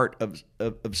part of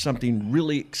something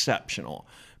really exceptional,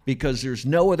 because there's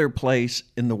no other place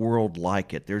in the world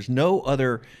like it. There's no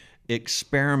other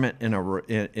experiment in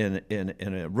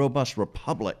a robust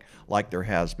republic like there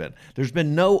has been. There's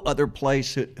been no other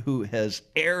place who has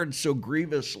erred so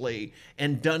grievously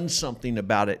and done something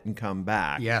about it and come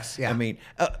back. Yes, yeah.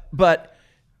 But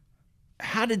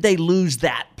how did they lose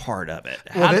that part of it?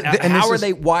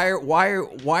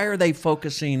 Why are they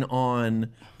focusing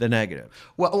on the negative?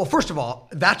 Well, first of all,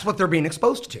 that's what they're being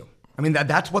exposed to.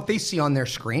 That's what they see on their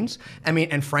screens.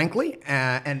 And frankly,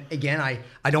 and again,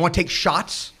 I don't want to take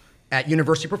shots at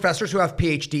university professors who have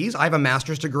PhDs. I have a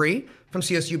master's degree from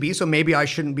CSUB, so maybe I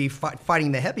shouldn't be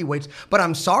fighting the heavyweights. But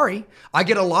I'm sorry, I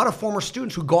get a lot of former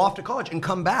students who go off to college and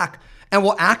come back and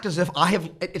will act as if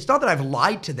it's not that I've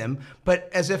lied to them, but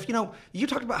as if, you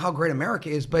talked about how great America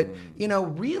is, but,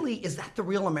 really, is that the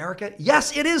real America?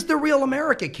 Yes, it is the real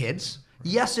America, kids.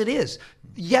 Yes, it is.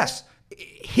 Yes.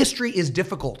 History is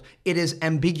difficult. It is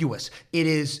ambiguous. It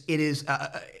is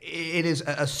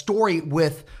a story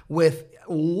with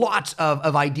lots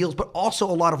of ideals, but also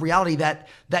a lot of reality that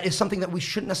is something that we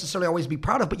shouldn't necessarily always be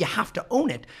proud of, but you have to own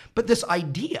it. But this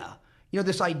idea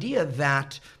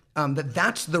that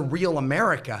that's the real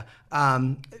America,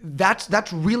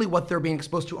 that's really what they're being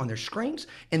exposed to on their screens.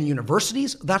 In the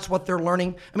universities, that's what they're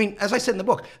learning. As I said in the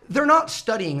book, they're not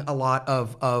studying a lot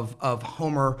of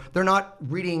Homer. They're not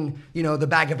reading, the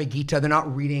Bhagavad Gita. They're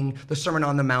not reading the Sermon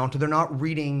on the Mount. They're not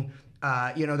reading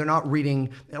they're not reading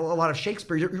a lot of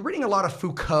Shakespeare. You're reading a lot of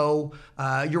Foucault.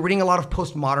 You're reading a lot of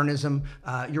postmodernism.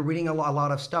 You're reading a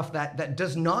lot of stuff that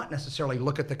does not necessarily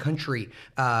look at the country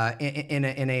in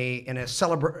a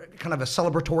kind of a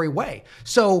celebratory way.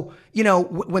 So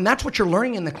when that's what you're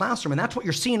learning in the classroom and that's what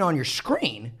you're seeing on your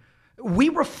screen, we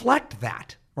reflect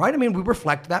that. Right? We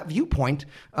reflect that viewpoint.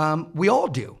 We all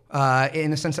do,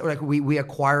 in the sense that we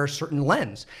acquire a certain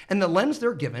lens. And the lens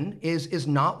they're given is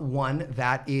not one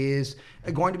that is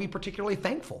going to be particularly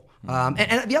thankful.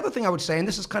 And the other thing I would say, and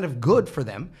this is kind of good for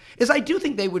them, is I do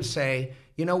think they would say,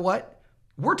 you know what?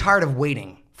 We're tired of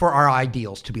waiting for our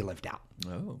ideals to be lived out.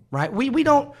 Oh. Right? We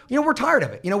don't, we're tired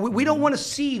of it. We don't want to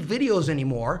see videos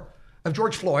anymore of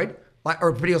George Floyd,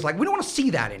 or videos like, we don't want to see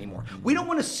that anymore. We don't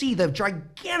want to see the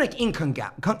gigantic income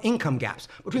gaps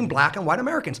between black and white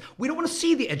Americans. We don't want to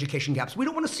see the education gaps. We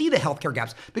don't want to see the healthcare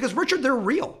gaps, because, Richard, they're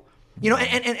real.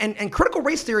 And critical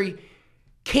race theory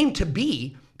came to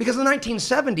be because in the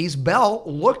 1970s, Bell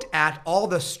looked at all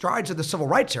the strides of the Civil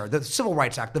Rights era, the Civil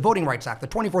Rights Act, the Voting Rights Act, the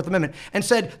 24th Amendment, and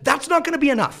said, that's not going to be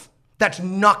enough. That's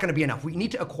not going to be enough. We need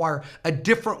to acquire a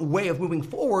different way of moving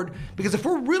forward, because if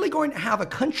we're really going to have a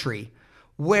country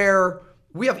where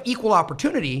we have equal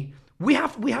opportunity, we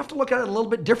have to look at it a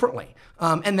little bit differently.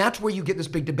 And that's where you get this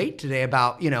big debate today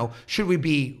about, should we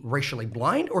be racially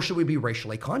blind or should we be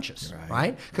racially conscious,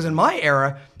 right? Because in my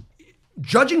era,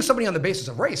 judging somebody on the basis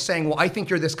of race, saying, well, I think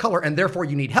you're this color and therefore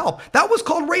you need help, that was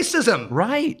called racism.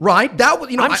 Right. Right? That was,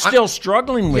 I'm still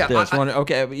struggling with this.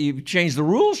 Okay, you've changed the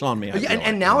rules on me.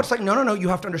 And now it's like, no, you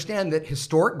have to understand that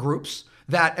historic groups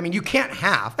that, you can't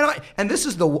have, and this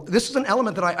is an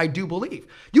element that I do believe.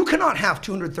 You cannot have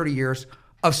 230 years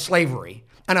of slavery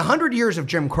and 100 years of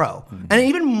Jim Crow, and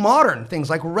even modern things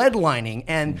like redlining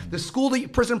and the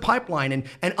school-to-prison pipeline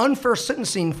and unfair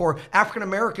sentencing for African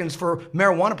Americans for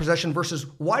marijuana possession versus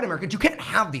white Americans. You can't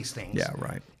have these things. Yeah,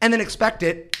 right. And then expect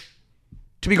it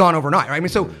to be gone overnight,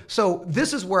 right? So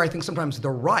this is where I think sometimes the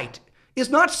right is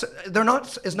not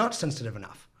sensitive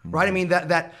enough. Right?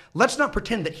 That let's not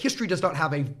pretend that history does not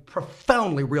have a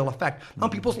profoundly real effect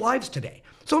on people's lives today.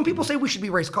 So when people say we should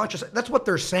be race conscious, that's what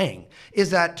they're saying,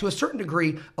 is that to a certain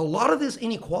degree, a lot of these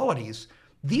inequalities,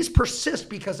 these persist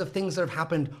because of things that have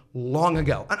happened long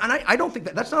ago. And I don't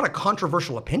think that's not a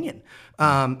controversial opinion.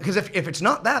 Because if it's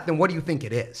not that, then what do you think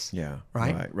it is? Yeah.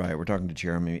 Right. We're talking to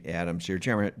Jeremy Adams here.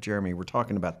 Jeremy, we're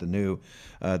talking about the new,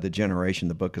 the generation.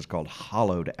 The book is called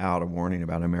Hollowed Out, a warning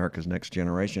about America's next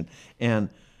generation. And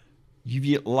you've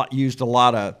used a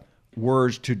lot of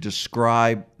words to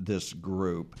describe this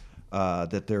group,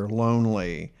 that they're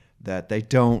lonely, that they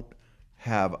don't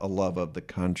have a love of the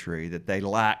country, that they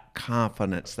lack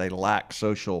confidence, they lack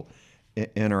social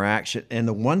interaction. And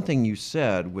the one thing you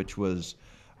said, which was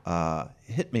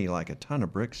hit me like a ton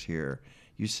of bricks here,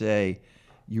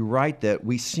 you write that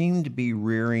we seem to be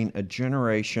rearing a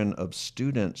generation of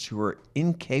students who are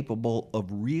incapable of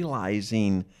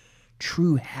realizing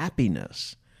true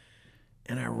happiness.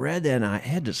 And I read that and I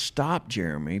had to stop,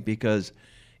 Jeremy, because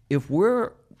if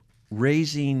we're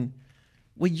raising,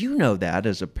 well, you know that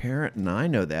as a parent, and I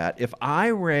know that. If I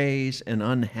raise an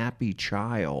unhappy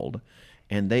child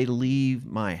and they leave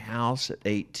my house at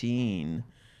 18,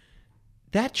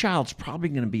 that child's probably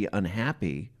going to be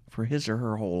unhappy for his or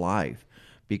her whole life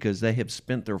because they have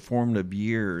spent their formative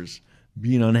years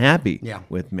being unhappy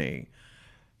with me.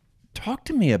 Talk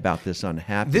to me about this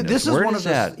unhappiness. This is Where one does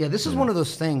of those. that? Yeah, this is one of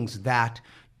those things that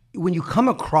when you come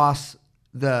across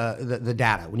the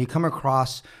data, when you come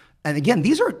across, and again,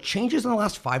 these are changes in the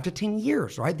last 5 to 10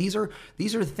 years, right? These are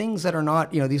things that are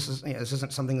not, this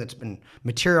isn't something that's been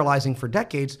materializing for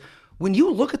decades. When you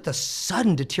look at the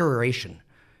sudden deterioration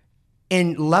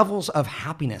in levels of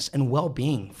happiness and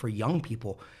well-being for young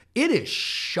people, it is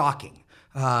shocking.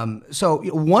 So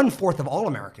 1/4 of all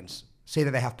Americans say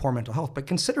that they have poor mental health. But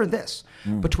consider this.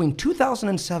 Between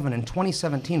 2007 and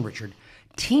 2017, Richard,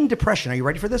 teen depression, are you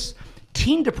ready for this?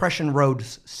 Teen depression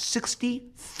rose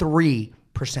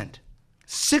 63%.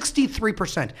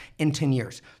 63% in 10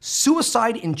 years.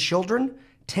 Suicide in children,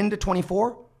 10 to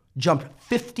 24, jumped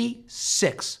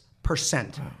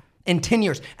 56% in 10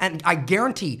 years. And I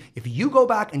guarantee if you go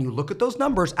back and you look at those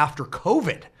numbers after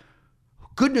COVID,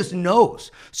 goodness knows.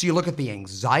 So you look at the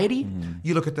anxiety,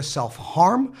 you look at the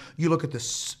self-harm, you look at the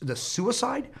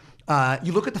suicide,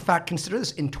 you look at the fact, consider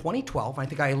this, in 2012, I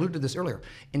think I alluded to this earlier,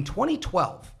 in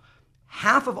 2012,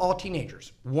 half of all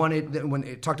teenagers wanted, when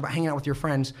it talked about hanging out with your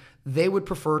friends, they would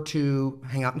prefer to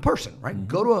hang out in person, right?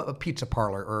 Go to a pizza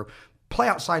parlor or play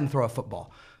outside and throw a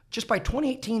football. Just by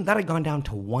 2018, that had gone down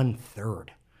to 1/3,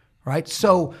 right?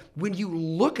 So when you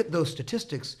look at those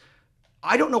statistics,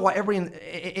 I don't know why everyone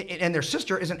and their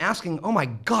sister isn't asking, oh my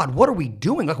God, what are we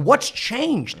doing? Like, what's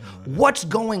changed? What's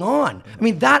going on? I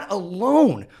mean, that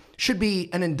alone should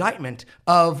be an indictment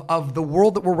of the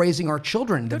world that we're raising our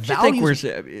children. The values.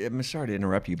 I'm sorry to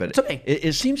interrupt you, but It's okay.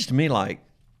 it seems to me like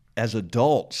as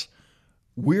adults,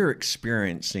 we're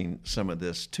experiencing some of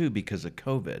this too because of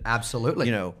COVID.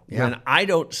 Absolutely. When I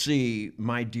don't see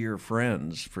my dear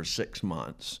friends for 6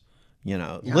 months,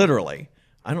 literally,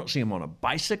 I don't see them on a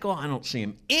bicycle. I don't see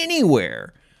them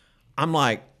anywhere. I'm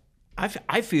like,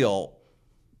 I feel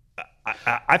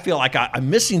like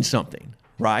I'm missing something,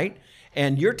 right?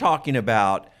 And you're talking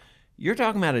about, You're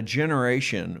talking about a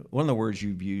generation. One of the words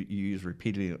you use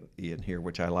repeatedly in here,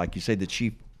 which I like, you say the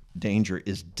chief danger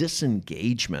is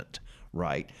disengagement,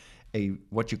 right?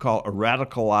 What you call a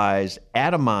radicalized,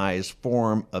 atomized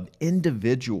form of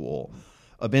individualism,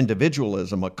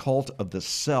 a cult of the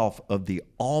self, of the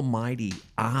almighty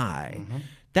I. Mm-hmm.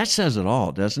 That says it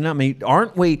all, doesn't it? I mean,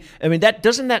 aren't we? I mean,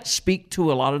 doesn't that speak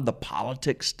to a lot of the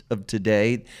politics of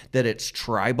today? That it's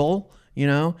tribal,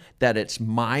 that it's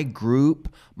my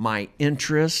group, my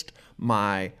interest,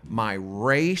 my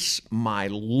race, my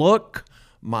look,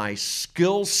 my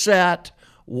skill set,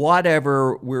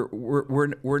 whatever.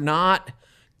 We're not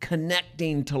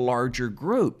connecting to larger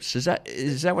groups. Is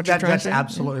that what you're trying to say? That's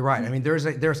absolutely right. I mean, there's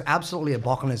absolutely a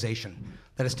balkanization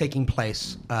that is taking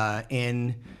place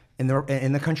in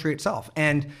the country itself,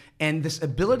 and this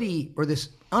ability or this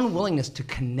unwillingness to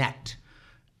connect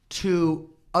to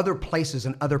other places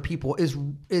and other people is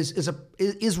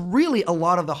really a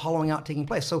lot of the hollowing out taking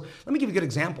place. So let me give you a good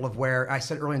example of where I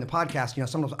said earlier in the podcast,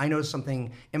 sometimes I notice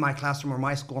something in my classroom or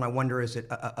my school and I wonder, is it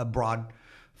a broad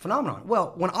phenomenon?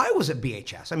 Well, when I was at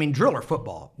BHS, I mean, drill or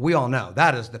football, we all know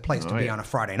that is the place to be on a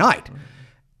Friday night.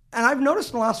 And I've noticed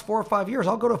in the last 4 or 5 years,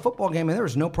 I'll go to a football game and there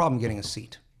is no problem getting a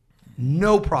seat.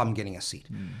 No problem getting a seat.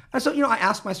 And so, I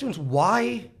asked my students,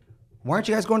 why aren't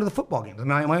you guys going to the football games? I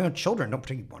mean, my own children don't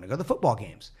particularly want to go to the football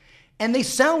games. And they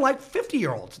sound like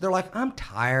 50-year-olds. They're like, I'm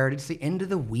tired. It's the end of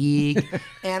the week.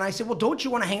 And I said, well, don't you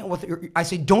want to hang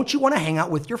out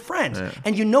with your friends? Yeah.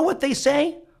 And you know what they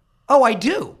say? Oh, I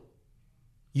do.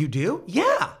 You do?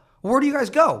 Yeah. Where do you guys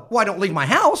go? Well, I don't leave my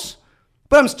house,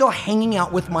 but I'm still hanging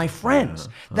out with my friends.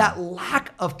 That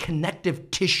lack of connective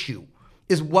tissue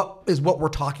is what we're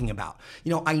talking about.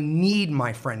 I need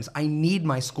my friends. I need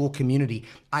my school community.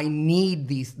 I need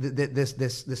this.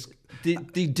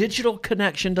 The digital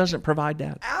connection doesn't provide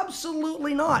that.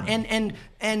 Absolutely not. And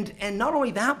not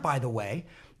only that, by the way,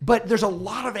 but there's a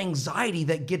lot of anxiety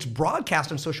that gets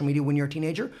broadcast on social media when you're a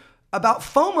teenager about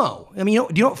FOMO. I mean,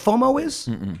 do you know what FOMO is?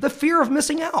 Mm-mm. The fear of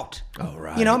missing out. Oh,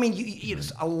 right.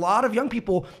 A lot of young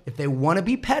people, if they want to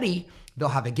be petty, they'll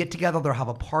have a get-together, they'll have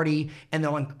a party, and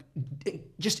they'll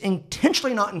just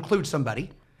intentionally not include somebody.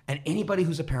 And anybody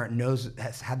who's a parent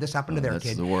has had this happen to their kid.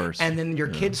 That's the worst. And then your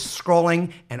kid's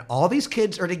scrolling, and all these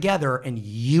kids are together, and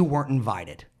you weren't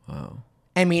invited. Wow.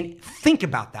 I mean, think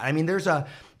about that. I mean, there's a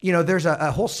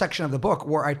whole section of the book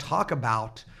where I talk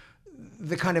about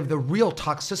the real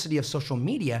toxicity of social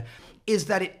media is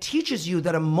that it teaches you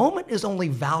that a moment is only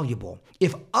valuable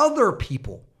if other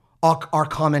people are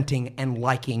commenting and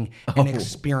liking and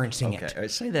experiencing it. Okay,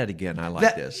 say that again. I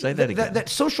like this. Say that again. That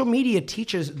social media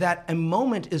teaches that a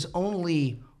moment is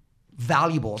only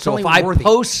valuable. It's so only if worthy. I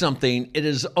post something, it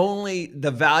is only the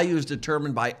value is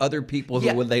determined by other people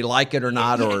whether they like it or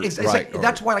not.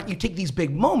 That's why you take these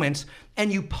big moments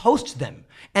and you post them.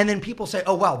 And then people say,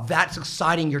 oh, wow, that's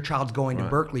exciting your child's going to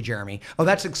Berkeley, Jeremy. Oh,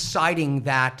 that's exciting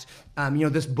that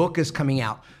this book is coming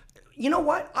out. You know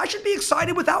what? I should be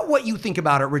excited without what you think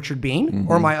about it, Richard Bean,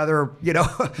 or my other,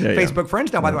 Facebook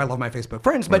friends. Now, by the way, I love my Facebook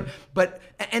friends. But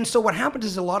so what happens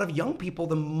is a lot of young people,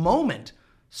 the moment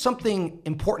something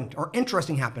important or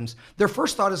interesting happens, their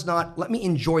first thought is not, let me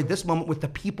enjoy this moment with the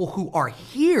people who are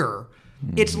here.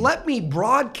 It's let me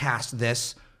broadcast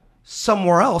this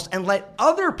somewhere else and let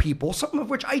other people, some of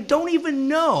which I don't even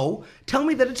know, tell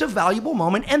me that it's a valuable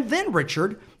moment. And then,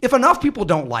 Richard, if enough people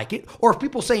don't like it, or if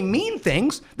people say mean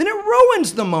things, then it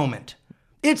ruins the moment.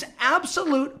 It's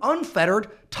absolute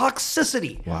unfettered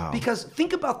toxicity. Wow. Because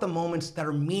think about the moments that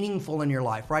are meaningful in your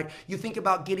life, right? You think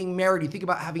about getting married, you think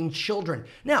about having children.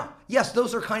 Now, yes,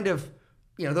 those are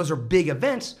those are big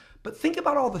events, but think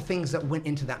about all the things that went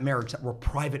into that marriage that were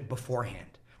private beforehand.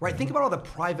 Right? Think about all the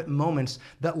private moments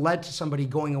that led to somebody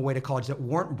going away to college that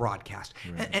weren't broadcast.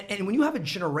 Right. And when you have a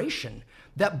generation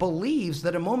that believes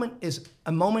that a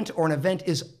moment or an event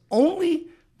is only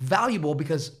valuable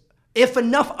because if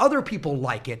enough other people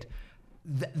like it,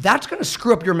 that's going to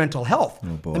screw up your mental health.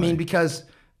 Oh boy.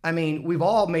 I mean, we've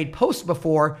all made posts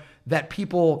before that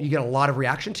you get a lot of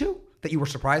reaction to that you were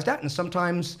surprised at. And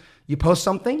sometimes you post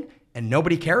something and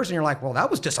nobody cares, and you're like, well, that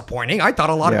was disappointing. I thought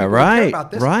a lot of people would care about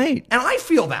this. Right. And I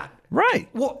feel that. Right.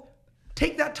 Well,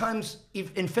 take that times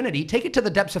infinity, take it to the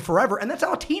depths of forever, and that's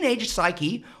how teenage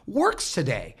psyche works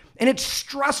today. And it's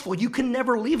stressful. You can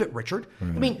never leave it, Richard.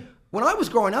 Mm-hmm. I mean, when I was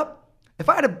growing up, if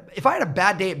I had a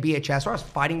bad day at BHS or I was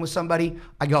fighting with somebody,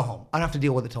 I go home. I don't have to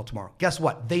deal with it till tomorrow. Guess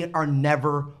what? They are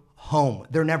never home.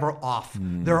 They're never off.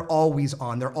 They're always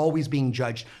on. They're always being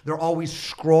judged. They're always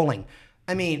scrolling.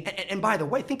 I mean, and by the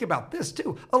way, think about this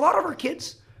too. A lot of our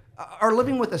kids are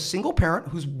living with a single parent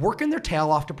who's working their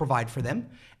tail off to provide for them.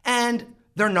 And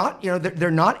they're not,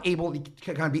 they're not able to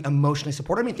kind of be emotionally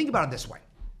supported. I mean, think about it this way.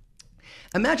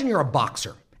 Imagine you're a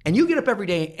boxer and you get up every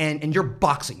day and you're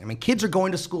boxing. I mean, kids are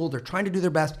going to school, they're trying to do their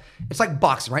best. It's like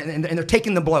boxing, right? And they're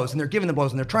taking the blows and they're giving the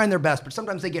blows and they're trying their best, but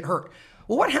sometimes they get hurt.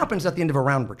 Well, what happens at the end of a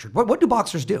round, Richard? What do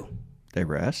boxers do? They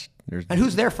rest. And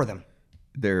who's there for them?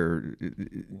 Their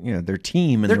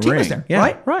team in Their the team ring. is there, Yeah,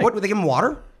 right? right. What, they give them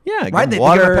water? Yeah, right. They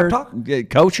water, give them a pep talk.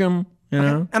 coach them. You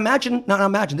know. Imagine.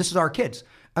 This is our kids.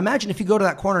 Imagine if you go to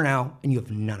that corner now and you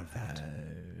have none of that.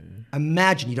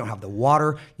 Imagine you don't have the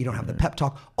water, you don't have the pep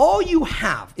talk. All you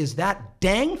have is that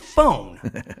dang phone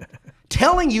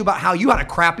telling you about how you had a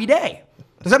crappy day.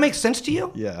 Does that make sense to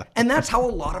you? Yeah. And that's how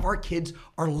a lot of our kids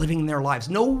are living their lives.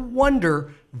 No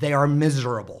wonder they are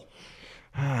miserable.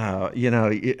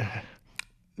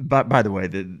 By the way,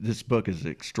 this book is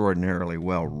extraordinarily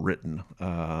well written.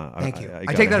 Thank you.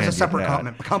 I take that as a separate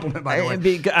compliment, by the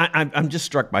way. I'm just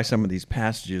struck by some of these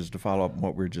passages to follow up on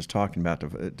what we were just talking about,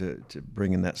 to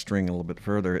bring in that string a little bit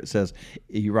further. It says,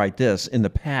 you write this, in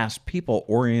the past, people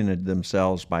oriented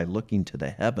themselves by looking to the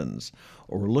heavens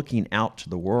or looking out to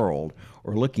the world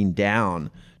or looking down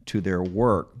to their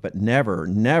work, but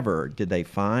never did they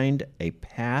find a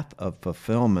path of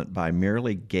fulfillment by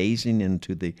merely gazing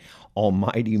into the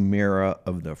almighty mirror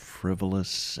of the frivolous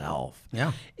self.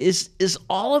 Yeah. Is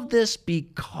all of this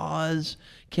because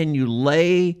can you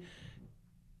lay...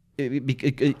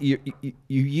 You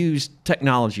use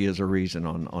technology as a reason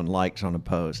on likes on a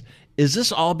post. Is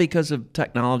this all because of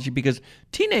technology? Because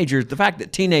the fact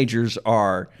that teenagers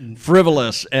are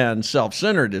frivolous and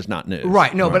self-centered is not news.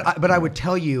 Right. No, right. But I would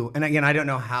tell you, and again, I don't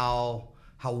know how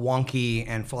wonky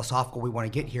and philosophical we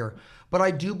want to get here, but I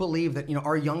do believe that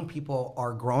our young people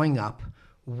are growing up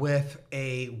with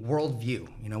a worldview.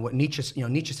 What Nietzsche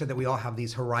said, that we all have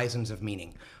these horizons of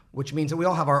meaning, which means that we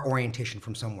all have our orientation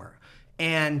from somewhere.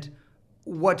 And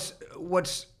what's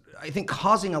I think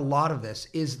causing a lot of this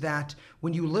is that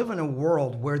when you live in a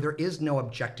world where there is no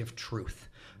objective truth,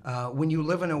 when you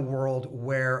live in a world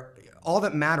where all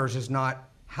that matters is not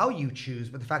how you choose,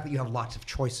 but the fact that you have lots of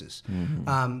choices.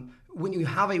 Mm-hmm. When you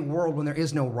have a world when there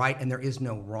is no right and there is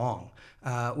no wrong,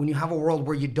 when you have a world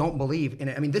where you don't believe in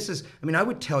it. I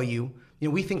would tell you,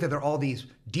 we think that there are all these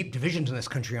deep divisions in this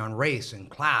country on race and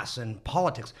class and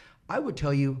politics. I would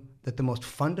tell you that the most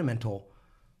fundamental,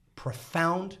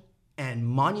 profound, and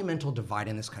monumental divide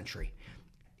in this country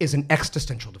is an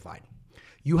existential divide.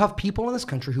 You have people in this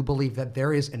country who believe that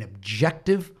there is an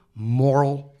objective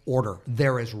moral order.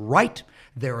 There is right,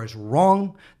 there is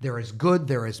wrong, there is good,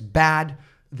 there is bad,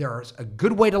 there's a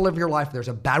good way to live your life, there's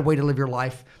a bad way to live your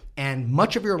life, and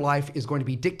much of your life is going to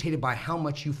be dictated by how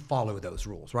much you follow those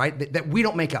rules, right? That we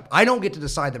don't make up. I don't get to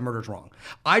decide that murder's wrong.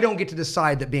 I don't get to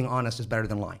decide that being honest is better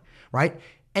than lying, right?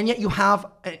 And yet you have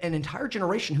an entire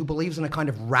generation who believes in a kind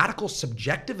of radical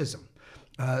subjectivism.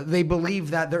 They believe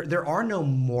that there are no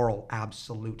moral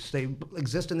absolutes. They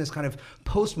exist in this kind of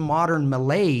postmodern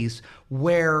malaise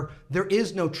where there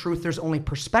is no truth, there's only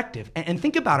perspective. And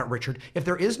think about it, Richard. If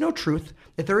there is no truth,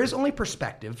 if there is only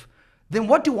perspective, then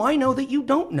what do I know that you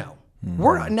don't know?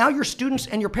 Mm-hmm. Now your students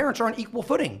and your parents are on equal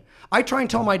footing. I try and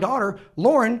tell my daughter,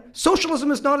 Lauren, socialism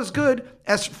is not as good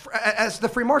as the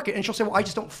free market. And she'll say, well, I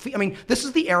just don't feel. This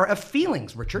is the era of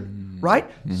feelings, Richard, right?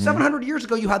 Mm-hmm. 700 years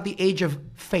ago, you had the age of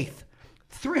faith.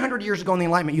 300 years ago in the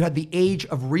Enlightenment, you had the age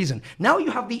of reason. Now you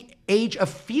have the age of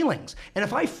feelings. And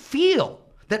if I feel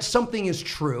that something is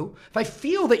true, if I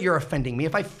feel that you're offending me,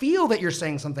 if I feel that you're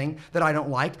saying something that I don't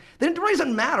like, then it really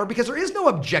doesn't matter because there is no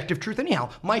objective truth anyhow.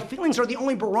 My feelings are the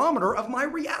only barometer of my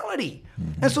reality.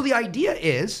 Mm-hmm. And so the idea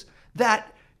is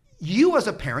that you as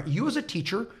a parent, you as a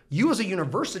teacher, you as a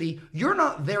university, you're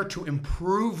not there to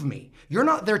improve me. You're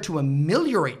not there to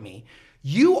ameliorate me.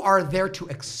 You are there to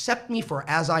accept me for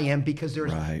as I am because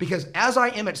as I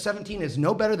am at 17 is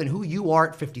no better than who you are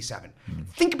at 57. Mm-hmm.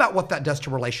 Think about what that does to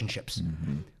relationships.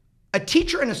 Mm-hmm. A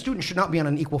teacher and a student should not be on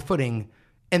an equal footing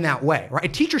in that way, right? A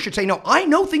teacher should say, no, I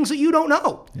know things that you don't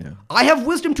know. Yeah. I have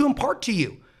wisdom to impart to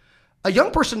you. A young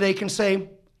person today can say,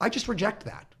 I just reject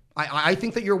that. I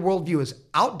think that your worldview is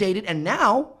outdated, and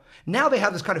now they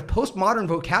have this kind of postmodern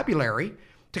vocabulary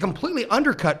to completely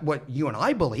undercut what you and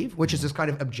I believe, which is this kind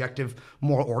of objective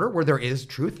moral order where there is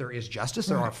truth, there is justice,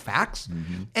 there are facts.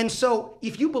 Mm-hmm. And so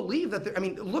if you believe that,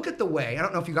 look at the way, I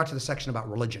don't know if you got to the section about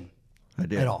religion. I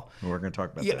did. At all. We're going to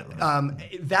talk about that.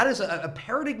 Right? That is a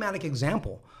paradigmatic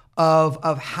example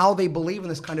of how they believe in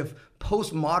this kind of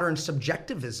postmodern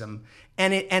subjectivism,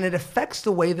 and it affects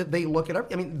the way that they look at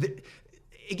everything.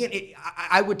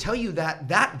 I would tell you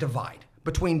that divide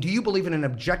between do you believe in an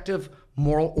objective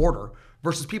moral order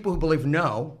versus people who believe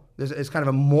no, there's kind of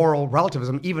a moral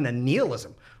relativism, even a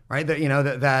nihilism, right?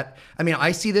 I mean,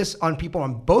 I see this on people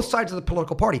on both sides of the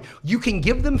political party. You can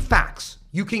give them facts,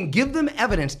 you can give them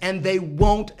evidence, and they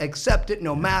won't accept it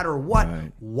no matter what.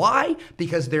 Right. Why?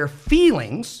 Because their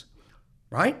feelings,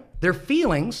 right? Their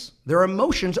feelings, their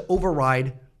emotions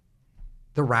override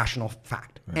the rational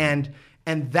fact. Right.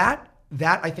 And that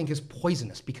I think is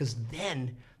poisonous, because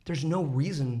then there's no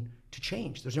reason to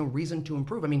change. There's no reason to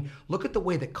improve. I mean, look at the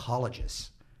way that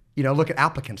colleges, look at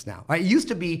applicants now. Right? It used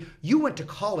to be you went to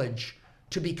college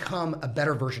to become a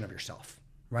better version of yourself,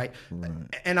 right?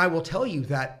 And I will tell you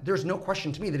that there's no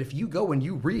question to me that if you go and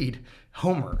you read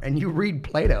Homer and you read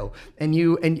Plato and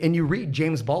you read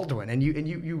James Baldwin and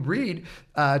you read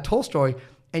Tolstoy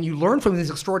and you learn from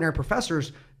these extraordinary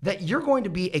professors, that you're going to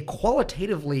be a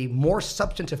qualitatively more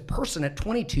substantive person at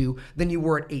 22 than you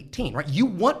were at 18, right? You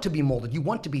want to be molded, you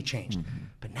want to be changed. Mm-hmm.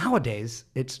 But nowadays,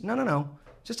 it's no.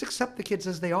 Just accept the kids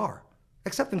as they are.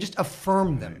 Accept them, just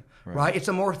affirm them, right? It's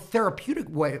a more therapeutic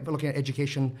way of looking at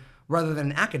education rather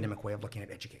than an academic way of looking at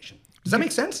education. Does that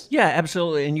make sense? Yeah,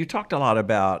 absolutely. And you talked a lot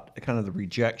about kind of the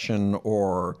rejection,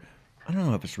 or I don't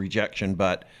know if it's rejection,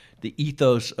 but the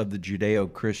ethos of the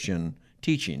Judeo-Christian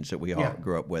teachings that we all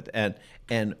grew up with,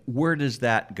 and where does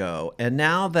that go? And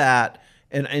now that,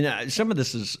 and some of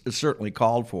this is certainly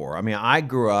called for. I mean, I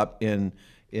grew up in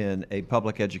a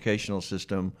public educational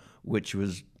system which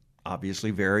was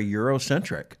obviously very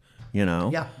Eurocentric.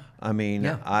 Yeah. I mean,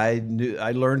 I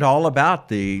learned all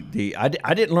about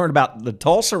I didn't learn about the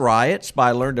Tulsa riots, but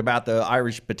I learned about the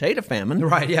Irish potato famine.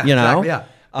 Right. Yeah. Exactly,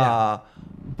 yeah.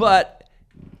 But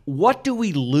what do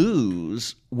we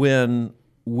lose when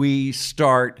we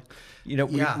start,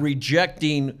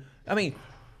 rejecting? I mean,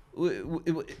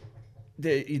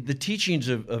 the teachings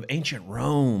of ancient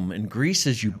Rome and Greece,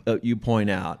 as you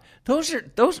point out,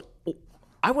 those.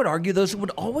 I would argue those would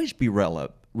always be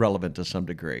relevant to some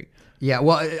degree. Yeah.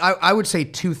 Well, I would say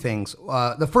two things.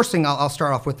 The first thing I'll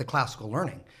start off with the classical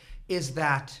learning is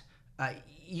that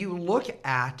you look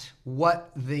at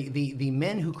what the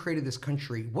men who created this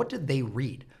country, what did they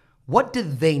read? What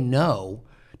did they know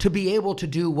to be able to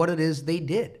do what it is they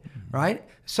did, right?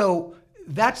 So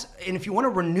and if you want to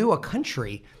renew a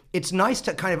country, it's nice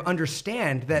to kind of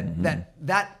understand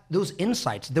that those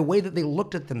insights, the way that they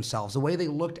looked at themselves, the way they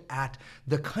looked at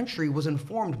the country was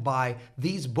informed by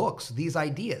these books, these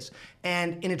ideas.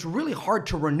 And it's really hard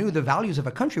to renew the values of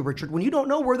a country, Richard, when you don't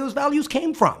know where those values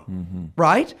came from,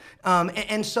 right?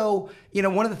 And so,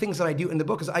 one of the things that I do in the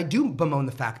book is I do bemoan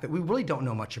the fact that we really don't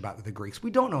know much about the Greeks. We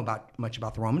don't know much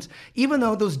about the Romans, even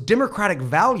though those democratic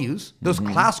values, those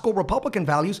classical Republican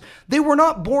values, they were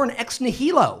not born ex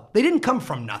nihilo. They didn't come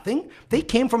from nothing. They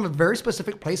came from a very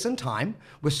specific place and time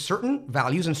with certain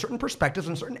values and certain perspectives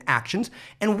and certain actions,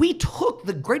 and we took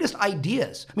the greatest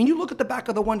ideas. I mean, you look at the back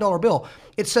of the $1 bill,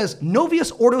 it says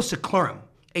Novius Ordo Seclorum,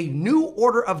 a new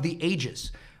order of the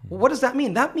ages. Well, what does that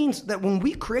mean? That means that when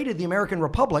we created the American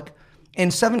Republic in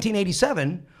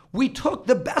 1787, we took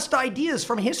the best ideas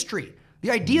from history,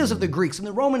 the ideas of the Greeks and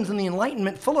the Romans and the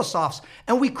Enlightenment philosophers,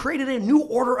 and we created a new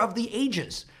order of the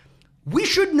ages. We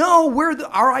should know where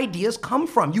our ideas come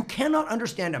from. You cannot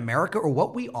understand America or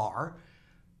what we are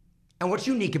and what's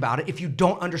unique about it if you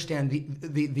don't understand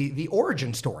the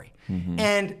origin story.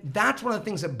 And that's one of the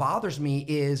things that bothers me,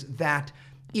 is that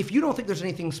if you don't think there's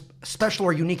anything special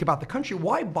or unique about the country,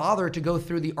 why bother to go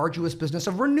through the arduous business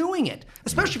of renewing it,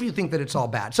 especially if you think that it's all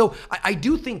bad? So I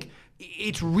do think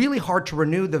it's really hard to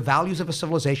renew the values of a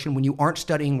civilization when you aren't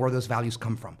studying where those values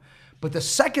come from. But the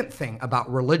second thing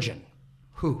about religion,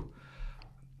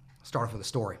 start off with a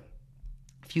story.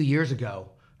 A few years ago,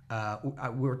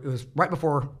 it was right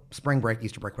before spring break,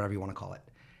 Easter break, whatever you want to call it.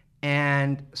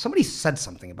 And somebody said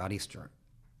something about Easter.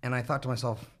 And I thought to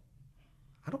myself,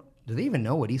 do they even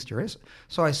know what Easter is?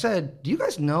 So I said, do you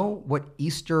guys know what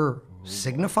Easter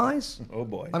signifies? Oh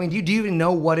boy. I mean, do you even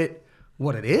know what it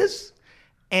is?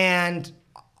 And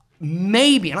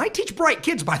maybe, and I teach bright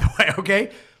kids, by the way,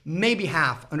 okay? Maybe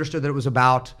half understood that it was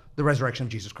about the resurrection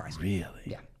of Jesus Christ.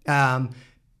 Really? Yeah.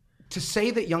 To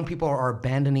say that young people are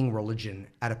abandoning religion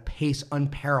at a pace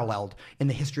unparalleled in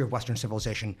the history of Western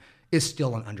civilization is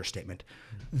still an understatement.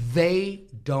 They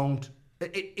don't,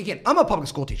 again, I'm a public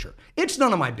school teacher. It's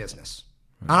none of my business.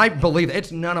 And I believe that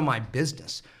it's none of my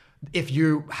business. If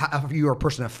you are a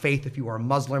person of faith, if you are a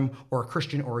Muslim or a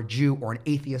Christian or a Jew or an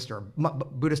atheist or a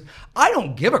Buddhist, I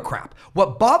don't give a crap.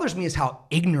 What bothers me is how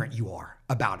ignorant you are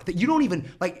about it. That you don't even,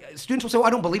 students will say, well, I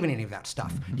don't believe in any of that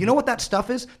stuff. You know what that stuff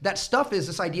is? That stuff is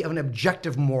this idea of an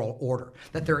objective moral order,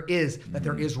 that there is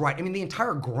right. I mean, the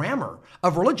entire grammar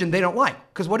of religion they don't like.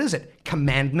 Because what is it?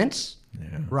 Commandments,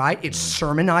 right? It's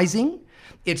sermonizing,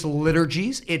 it's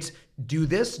liturgies, it's do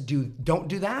this, don't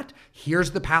do that.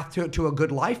 Here's the path to a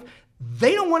good life.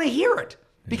 They don't want to hear it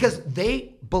because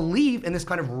they believe in this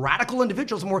kind of radical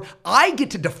individualism where I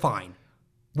get to define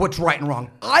what's right and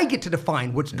wrong. I get to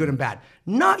define what's good and bad.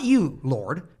 Not you,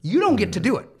 Lord. You don't get to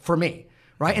do it for me,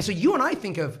 right? And so you and I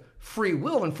think of free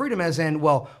will and freedom as in,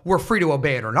 well, we're free to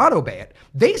obey it or not obey it.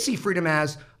 They see freedom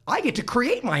as I get to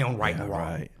create my own right and wrong.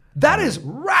 Right. That is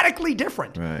radically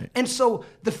different. Right. And so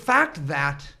the fact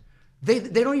that they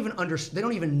don't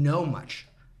even know much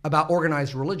about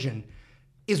organized religion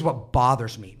is what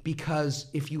bothers me. Because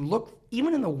if you look,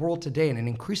 even in the world today, in an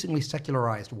increasingly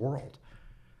secularized world,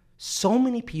 so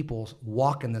many people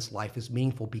walk in this life as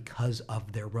meaningful because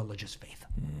of their religious faith.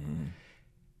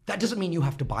 That doesn't mean you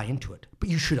have to buy into it, but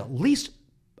you should at least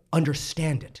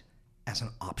understand it as an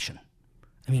option.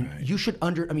 I mean, you should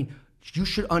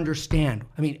understand.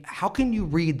 I mean, how can you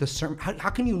read the sermon? How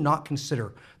can you not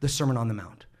consider the Sermon on the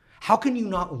Mount? How can you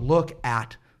not look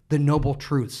at the noble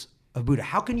truths of Buddha?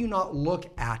 How can you not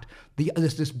look at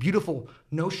this beautiful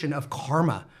notion of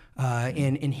karma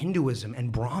in Hinduism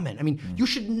and Brahmin? I mean, you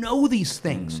should know these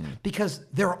things because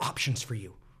there are options for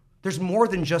you. There's more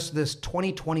than just this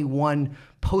 2021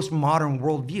 postmodern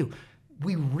worldview.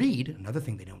 We read, another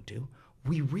thing they don't do,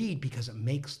 we read because it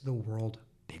makes the world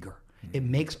bigger. It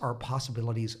makes our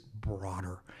possibilities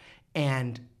broader.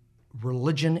 And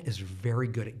religion is very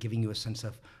good at giving you a sense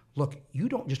of, look, you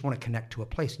don't just want to connect to a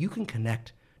place. You can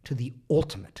connect to the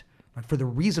ultimate, right? For the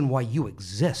reason why you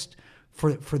exist,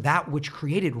 for that which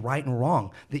created right and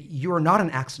wrong, that you are not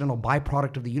an accidental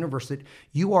byproduct of the universe, that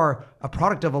you are a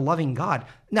product of a loving God.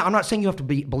 Now, I'm not saying you have to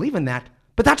believe in that,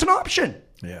 but that's an option.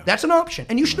 Yeah. That's an option.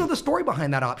 And you should know the story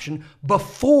behind that option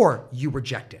before you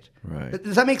reject it. Right.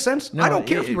 Does that make sense? I don't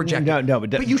care if you reject it. No,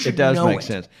 but you should it does know make it.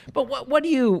 sense. But what do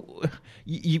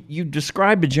you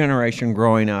described a generation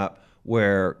growing up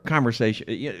where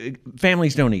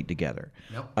families don't eat together.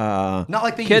 Nope. Not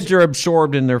like they kids used to. are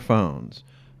absorbed in their phones.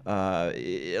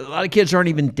 A lot of kids aren't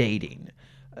even dating.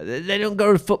 They don't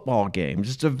go to football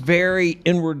games. It's a very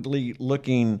inwardly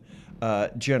looking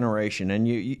generation. And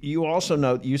you also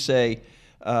know, you say,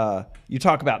 you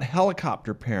talk about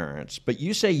helicopter parents, but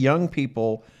you say young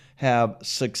people have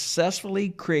successfully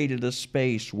created a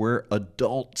space where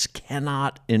adults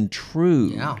cannot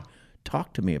intrude. Yeah.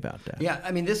 Talk to me about that. Yeah,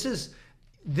 I mean,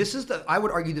 I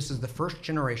would argue this is the first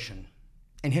generation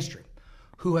in history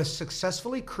who has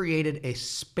successfully created a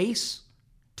space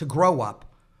to grow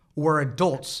up where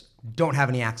adults don't have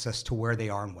any access to where they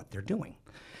are and what they're doing.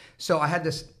 So I had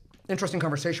this interesting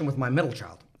conversation with my middle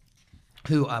child,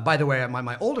 who, by the way,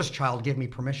 my oldest child gave me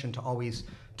permission to always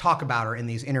talk about her in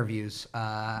these interviews.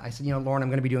 I said, Lauren, I'm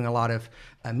going to be doing a lot of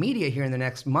media here in the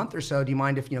next month or so. Do you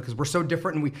mind if, because we're so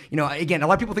different and we, again, a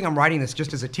lot of people think I'm writing this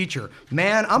just as a teacher.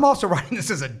 Man, I'm also writing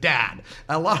this as a dad.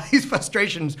 A lot of these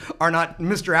frustrations are not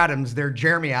Mr. Adams, they're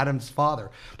Jeremy Adams' father.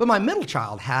 But my middle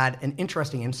child had an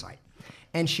interesting insight.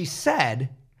 And she said,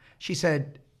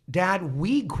 Dad,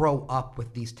 we grow up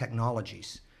with these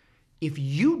technologies. If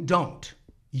you don't,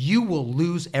 you will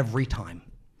lose every time.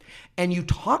 And you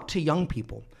talk to young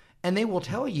people, and they will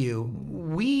tell you,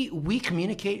 we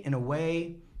communicate in a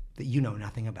way that you know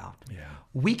nothing about. Yeah.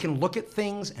 We can look at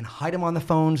things and hide them on the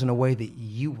phones in a way that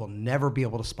you will never be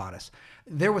able to spot us.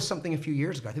 There was something a few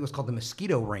years ago, I think it was called the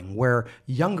mosquito ring, where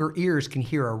younger ears can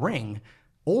hear a ring,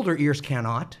 older ears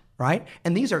cannot, right?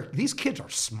 And these kids are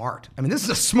smart. I mean, this is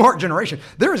a smart generation.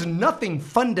 There is nothing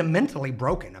fundamentally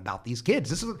broken about these kids.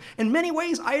 This is, in many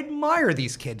ways, I admire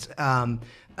these kids.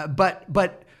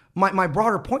 But my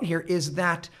broader point here is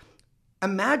that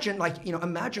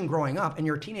imagine growing up and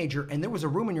you're a teenager and there was a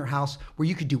room in your house where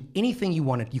you could do anything you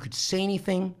wanted. You could say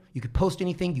anything, you could post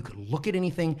anything, you could look at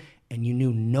anything, and you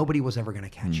knew nobody was ever going to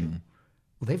catch you.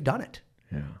 Well, they've done it.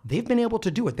 Yeah. They've been able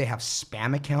to do it. They have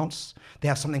spam accounts. They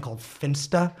have something called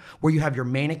Finsta, where you have your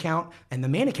main account, and the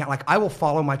main account, like I will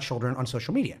follow my children on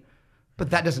social media. But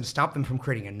that doesn't stop them from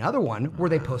creating another one where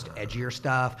they post edgier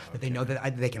stuff, that they know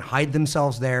that they can hide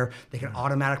themselves there. They can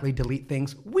automatically delete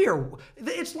things.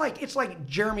 It's like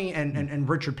Jeremy and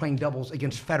Richard playing doubles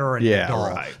against Federer and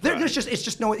Nadal. Right. There's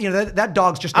just no, that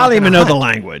dog's just I not don't even gonna know hunt. the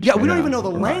language. Yeah, we don't even know the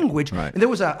language. Right. And there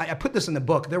was I put this in the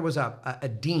book, there was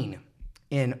a dean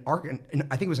I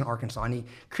think it was in Arkansas, and he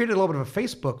created a little bit of a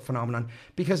Facebook phenomenon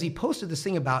because he posted this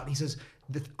thing about, he says,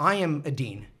 I am a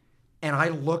dean, and I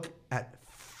look at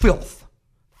filth.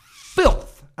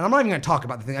 And I'm not even going to talk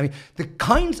about the thing. I mean, the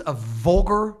kinds of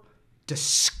vulgar,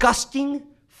 disgusting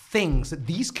things that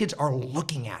these kids are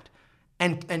looking at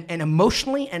and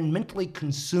emotionally and mentally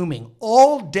consuming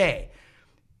all day.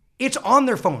 It's on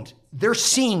their phones. They're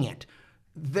seeing it.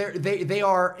 they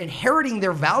are inheriting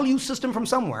their value system from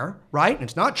somewhere, right? And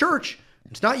it's not church.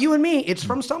 It's not you and me. It's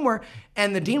from somewhere.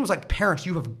 And the dean was like, parents,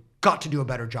 you have got to do a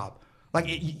better job. And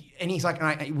he's like,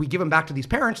 we give them back to these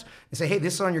parents and say, hey,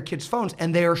 this is on your kids' phones.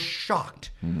 And they're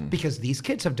shocked because these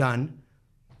kids have done,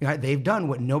 they've done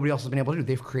what nobody else has been able to do.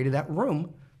 They've created that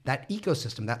room, that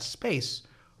ecosystem, that space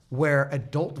where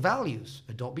adult values,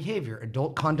 adult behavior,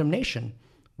 adult condemnation,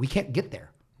 we can't get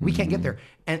there. We can't get there.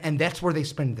 And that's where they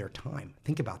spend their time.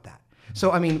 Think about that.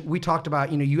 So, I mean, we talked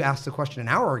about, you asked the question an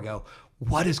hour ago,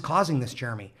 what is causing this,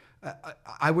 Jeremy?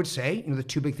 I would say, the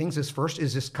two big things is first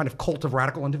is this kind of cult of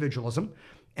radical individualism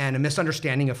and a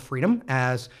misunderstanding of freedom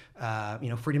as,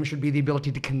 freedom should be the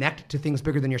ability to connect to things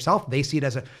bigger than yourself. They see it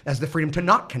as the freedom to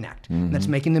not connect. And that's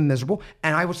making them miserable.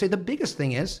 And I would say the biggest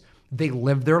thing is they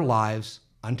live their lives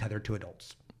untethered to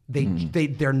adults.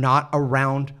 They're not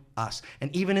around us.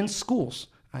 And even in schools,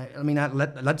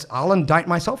 I'll indict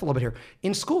myself a little bit here.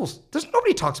 In schools,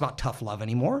 nobody talks about tough love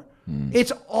anymore.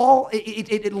 It's all,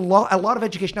 a lot of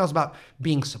education now is about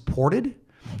being supported.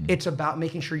 It's about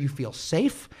making sure you feel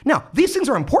safe. Now, these things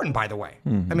are important, by the way. I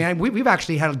mean, we've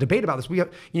actually had a debate about this. Where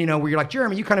you're like,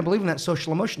 Jeremy, you kind of believe in that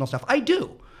social emotional stuff. I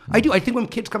do. I think when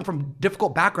kids come from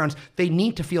difficult backgrounds, they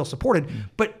need to feel supported.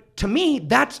 But to me,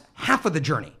 that's half of the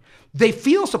journey. They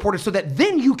feel supported so that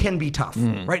then you can be tough,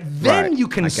 right? Then you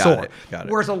can soar. Got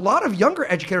it. Whereas a lot of younger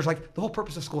educators, like, the whole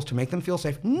purpose of school is to make them feel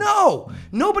safe. No,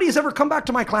 nobody has ever come back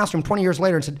to my classroom 20 years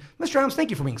later and said, Mr. Adams, thank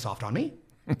you for being soft on me.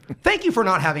 Thank you for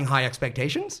not having high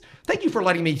expectations. Thank you for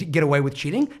letting me get away with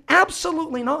cheating.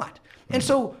 Absolutely not. And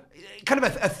so kind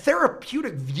of a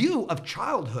therapeutic view of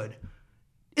childhood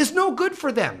is no good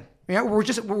for them.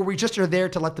 We just are there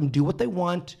to let them do what they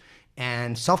want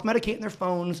and self-medicate in their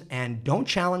phones and don't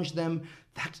challenge them.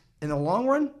 That's, in the long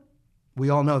run,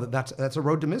 we all know that's a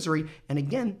road to misery. And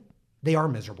again, they are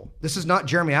miserable. This is not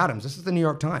Jeremy Adams. This is the New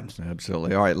York Times.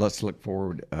 Absolutely. All right, let's look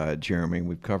forward, Jeremy.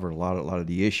 We've covered a lot of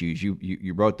the issues.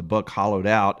 You wrote the book Hollowed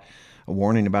Out, a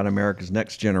warning about America's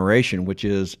next generation, which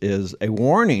is a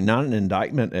warning, not an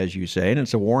indictment, as you say, and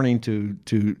it's a warning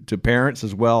to parents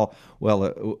as well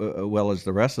as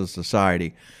the rest of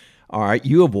society. All right,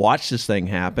 you have watched this thing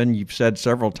happen. You've said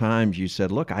several times,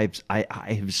 look, I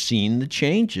have seen the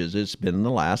changes. It's been in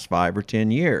the last 5 or 10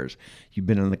 years. You've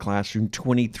been in the classroom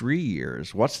 23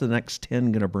 years. What's the next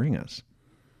 10 going to bring us?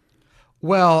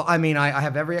 Well, I mean, I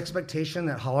have every expectation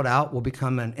that Hollowed Out will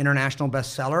become an international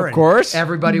bestseller. Of course. And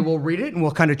everybody will read it and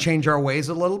we'll kind of change our ways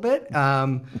a little bit.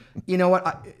 You know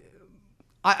what?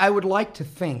 I would like to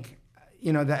think,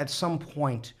 that at some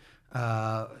point,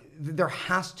 there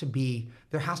has to be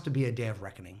a day of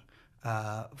reckoning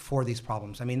for these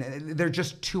problems. I mean, they're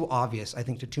just too obvious, I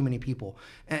think, to too many people.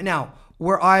 And now,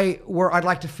 where I'd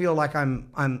like to feel like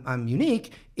I'm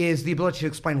unique is the ability to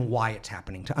explain why it's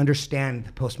happening, to understand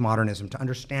the postmodernism, to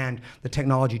understand the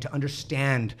technology, to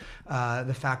understand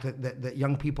the fact that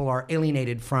young people are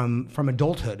alienated from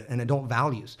adulthood and adult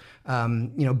values.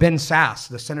 Ben Sasse,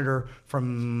 the senator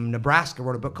from Nebraska,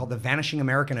 wrote a book called The Vanishing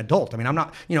American Adult. I mean, I'm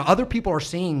not, other people are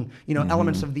seeing,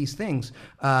 elements of these things.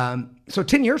 So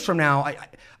 10 years from now,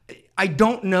 I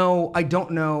don't know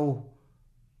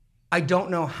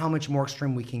how much more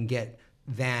extreme we can get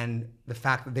than the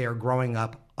fact that they are growing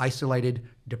up isolated,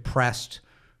 depressed,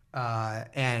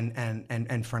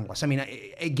 and friendless. I mean,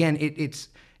 again, it's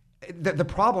the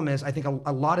problem is, I think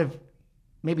a lot of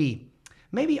maybe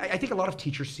I think a lot of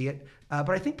teachers see it, but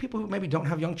I think people who maybe don't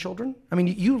have young children. I mean,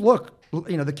 you look,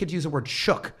 the kids use the word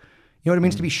shook. You know what it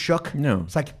means to be shook? No.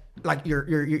 It's like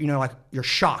you're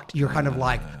shocked. You're kind of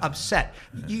like upset.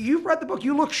 You've read the book.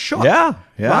 You look shook. Yeah.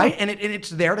 Right. And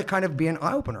it's there to kind of be an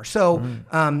eye opener. So,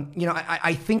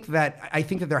 I think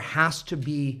that there has to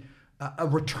be a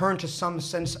return to some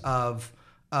sense of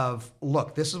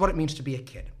look, this is what it means to be a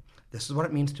kid. This is what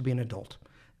it means to be an adult.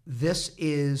 This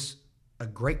is a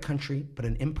great country, but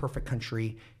an imperfect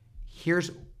country. Here's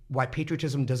why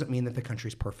patriotism doesn't mean that the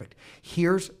country's perfect.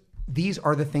 These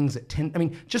are the things that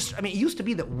it used to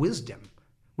be that wisdom,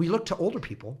 we look to older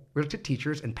people, we look to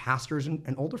teachers and pastors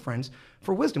and older friends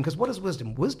for wisdom. Because what is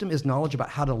wisdom? Wisdom is knowledge about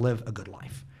how to live a good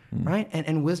life, right?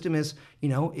 And wisdom is,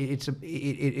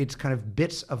 it's kind of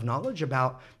bits of knowledge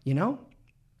about,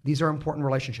 these are important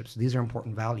relationships. These are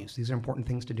important values. These are important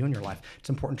things to do in your life. It's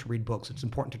important to read books. It's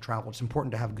important to travel. It's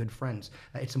important to have good friends.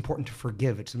 It's important to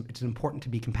forgive. It's important to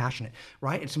be compassionate,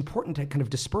 right? It's important to kind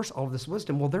of disperse all of this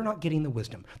wisdom. Well, they're not getting the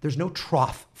wisdom. There's no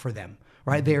trough for them,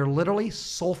 right? They are literally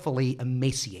soulfully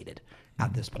emaciated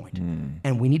at this point.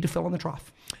 And we need to fill in the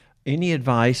trough. Any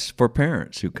advice for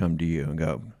parents who come to you and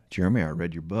go, Jeremy, I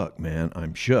read your book, man.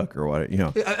 I'm shook, or what?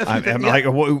 things, Like,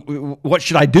 what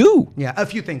should I do? Yeah, a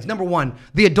few things. Number one,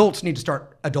 the adults need to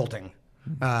start adulting.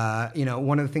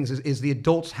 One of the things is the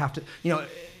adults have to,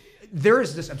 there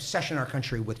is this obsession in our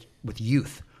country with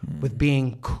youth, with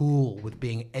being cool, with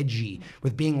being edgy,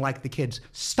 with being like the kids.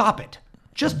 Stop it.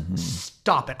 Just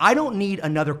stop it. I don't need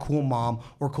another cool mom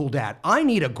or cool dad. I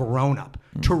need a grown-up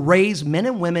to raise men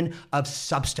and women of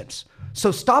substance.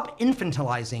 So stop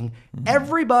infantilizing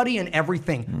everybody and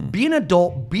everything. Be an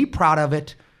adult, be proud of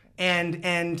it,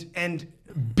 and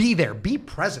be there, be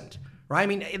present, right? I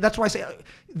mean, that's why I say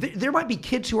there might be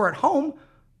kids who are at home,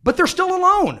 but they're still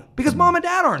alone because mom and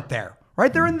dad aren't there,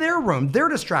 right? They're in their room, they're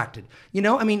distracted.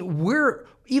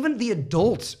 Even the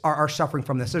adults are suffering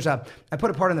from this. I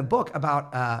put a part in the book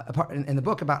about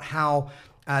how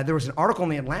there was an article in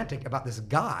the Atlantic about this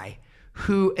guy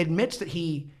who admits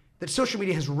that social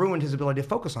media has ruined his ability to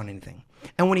focus on anything.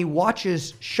 And when he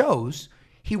watches shows,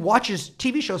 he watches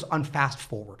TV shows on fast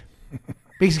forward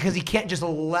because he can't just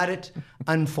let it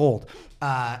unfold.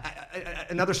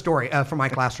 Another story from my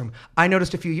classroom. I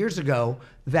noticed a few years ago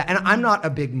that, and I'm not a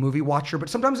big movie watcher, but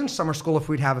sometimes in summer school, if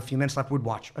we'd have a few minutes left, we'd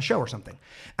watch a show or something.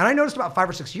 And I noticed about 5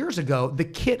 or 6 years ago,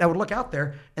 I would look out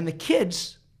there and the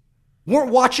kids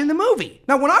weren't watching the movie.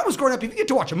 Now, when I was growing up, if you get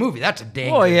to watch a movie, that's a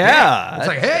dang good yeah. thing. It's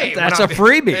like, hey, that's a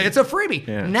freebie. It's a freebie.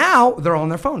 Yeah. Now they're all on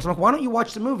their phones. I'm like, why don't you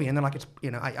watch the movie? And they're like,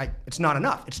 it's not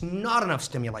enough. It's not enough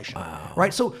stimulation. Wow.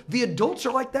 Right? So the adults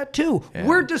are like that too. Yeah.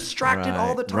 We're distracted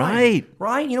all the time.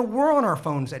 Right? We're on our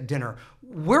phones at dinner.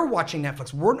 We're watching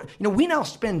Netflix. We now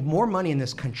spend more money in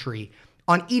this country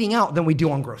on eating out than we do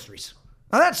on groceries.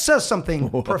 Now that says something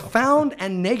profound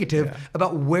and negative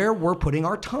about where we're putting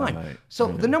our time. Right. So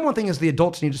the number one thing is the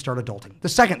adults need to start adulting. The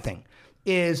second thing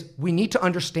is we need to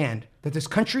understand that this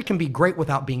country can be great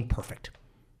without being perfect.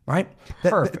 Right?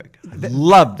 Perfect.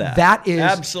 Love that. That is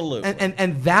absolutely,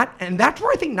 and that's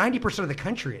where I think 90% of the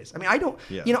country is. I mean, I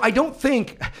don't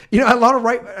think a lot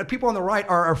of people on the right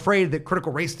are afraid that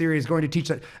critical race theory is going to teach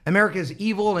that America is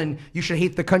evil and you should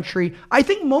hate the country. I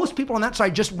think most people on that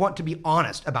side just want to be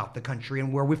honest about the country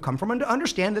and where we've come from, and to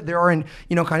understand that there are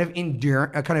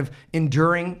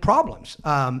enduring problems.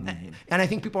 And I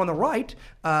think people on the right,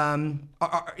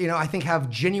 I think have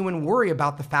genuine worry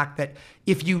about the fact that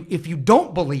if you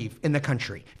don't believe in the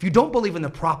country, if you don't believe in the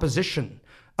proposition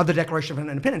of the Declaration of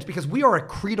Independence, because we are a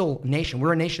creedal nation.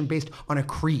 We're a nation based on a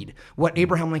creed, what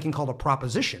Abraham Lincoln called a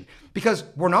proposition, because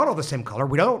we're not all the same color.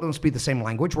 We don't speak the same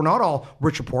language. We're not all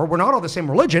rich or poor. We're not all the same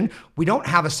religion. We don't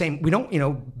have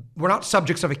we're not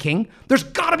subjects of a king. There's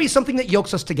got to be something that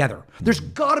yokes us together. There's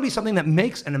got to be something that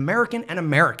makes an American an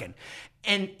American.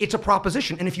 And it's a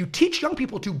proposition. And if you teach young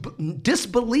people to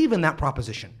disbelieve in that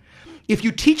proposition, if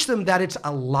you teach them that it's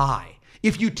a lie,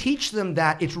 if you teach them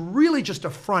that it's really just a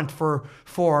front for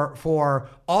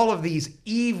all of these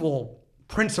evil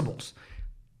principles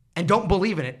and don't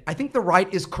believe in it, I think the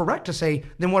right is correct to say,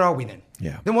 then what are we then?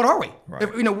 Yeah. Then what are we? Right.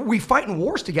 If, we fight in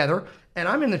wars together, and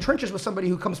I'm in the trenches with somebody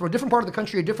who comes from a different part of the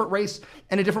country, a different race,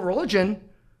 and a different religion.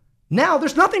 Now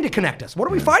there's nothing to connect us. What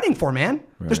are we fighting for, man?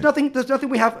 Right. There's nothing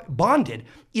we have bonded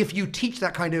if you teach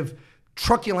that kind of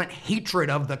truculent hatred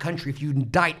of the country, if you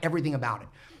indict everything about it.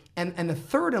 And the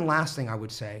third and last thing I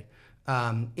would say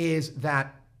is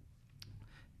that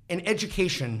in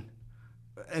education,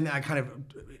 and I kind of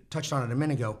touched on it a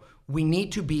minute ago, we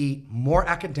need to be more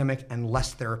academic and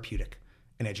less therapeutic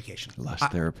in education. Less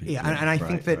therapeutic. Yeah, and I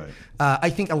think that I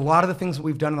think a lot of the things that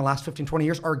we've done in the last 15, 20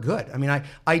 years are good. I mean,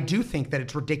 I do think that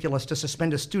it's ridiculous to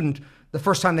suspend a student the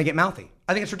first time they get mouthy.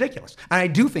 I think it's ridiculous. And I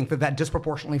do think that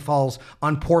disproportionately falls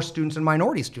on poor students and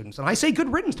minority students. And I say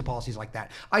good riddance to policies like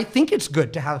that. I think it's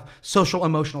good to have social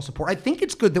emotional support. I think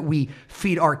it's good that we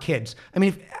feed our kids. I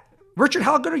mean, Richard,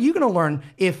 how good are you going to learn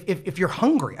if you're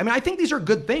hungry? I mean, I think these are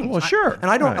good things. Well, sure.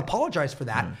 And I don't apologize for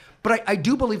that. But I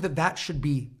do believe that should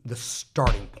be the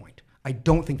starting point. I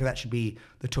don't think that should be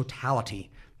the totality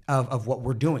of what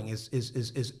we're doing is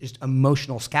just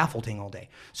emotional scaffolding all day.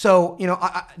 So,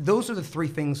 those are the three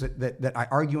things that I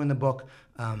argue in the book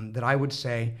that I would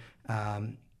say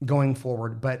going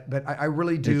forward. But I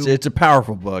really do. It's a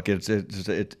powerful book. It's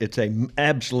a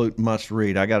absolute must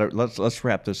read. Let's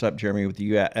wrap this up, Jeremy, with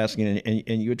you asking,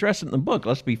 and you address it in the book.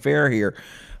 Let's be fair here.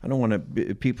 I don't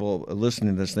want people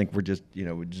listening to this think we're just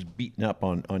beating up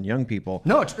on young people.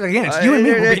 No, it's you and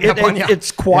me. We're beating up on you.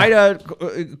 It's quite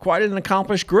an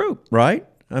accomplished group, right?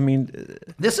 I mean,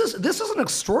 this is an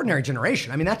extraordinary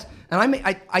generation. I mean,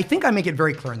 I think I make it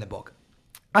very clear in the book.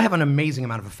 I have an amazing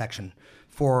amount of affection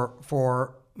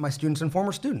for my students and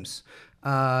former students.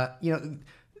 The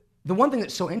one thing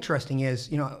that's so interesting is,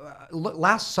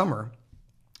 last summer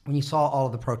when you saw all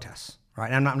of the protests,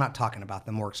 right? And I'm not talking about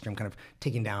the more extreme kind of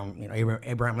taking down,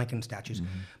 Abraham Lincoln statues,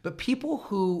 but people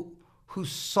who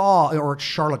saw, or at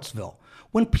Charlottesville,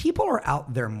 when people are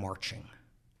out there marching,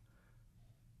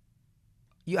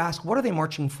 you ask, what are they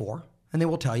marching for? And they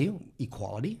will tell you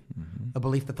equality, a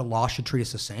belief that the law should treat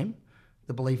us the same,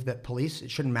 the belief that police,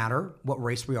 it shouldn't matter what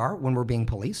race we are when we're being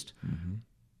policed.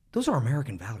 Those are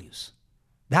American values.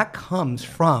 That comes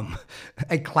from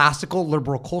a classical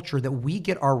liberal culture that we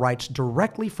get our rights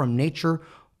directly from nature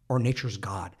or nature's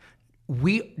God.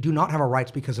 We do not have our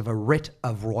rights because of a writ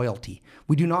of royalty.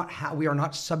 We are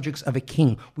not subjects of a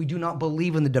king. We do not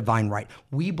believe in the divine right.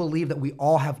 We believe that we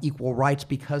all have equal rights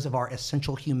because of our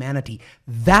essential humanity.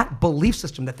 That belief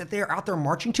system that they are out there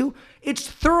marching to, it's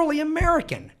thoroughly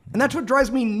American. And that's what drives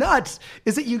me nuts,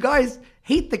 is that you guys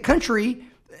hate the country,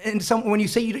 and when you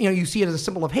say you see it as a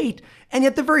symbol of hate, and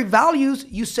yet the very values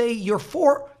you say you're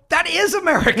for, that is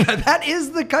America. That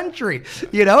is the country.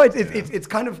 It's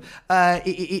kind of,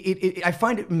 I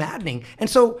find it maddening. And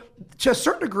so to a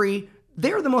certain degree,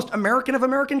 they're the most American of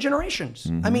American generations.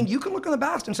 I mean, you can look in the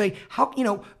past and say,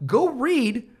 go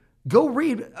read,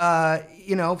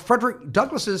 Frederick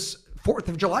Douglass's 4th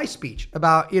of July speech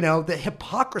about, the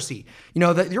hypocrisy,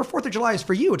 that your 4th of July is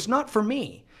for you. It's not for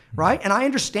me. Right. And I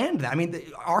understand that. I mean,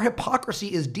 our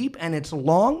hypocrisy is deep and it's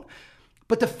long.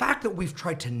 But the fact that we've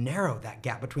tried to narrow that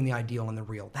gap between the ideal and the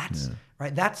real,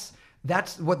 right. That's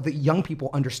what the young people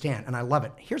understand. And I love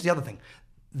it. Here's the other thing.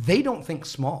 They don't think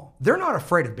small. They're not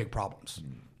afraid of big problems.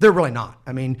 They're really not.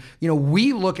 I mean,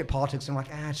 we look at politics and we're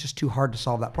like, it's just too hard to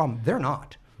solve that problem. They're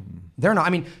not. They're not. I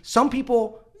mean, some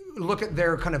people look at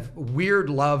their kind of weird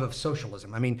love of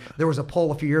socialism. I mean, there was a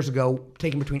poll a few years ago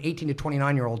taken between 18 to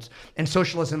 29-year-olds, and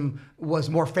socialism was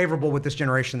more favorable with this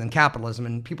generation than capitalism,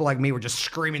 and people like me were just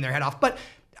screaming their head off. But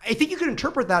I think you could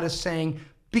interpret that as saying,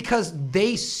 because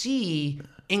they see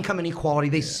income inequality,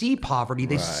 they see poverty,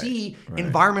 they see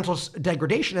environmental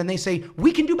degradation, and they say,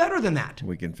 we can do better than that.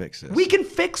 We can fix this. We can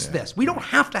fix this. We don't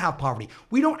have to have poverty.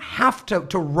 We don't have to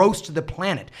roast the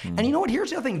planet. And you know what?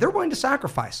 Here's the other thing. They're willing to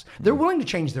sacrifice. They're willing to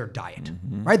change their diet,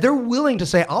 right? They're willing to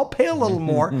say, I'll pay a little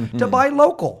more to buy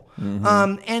local.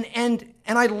 And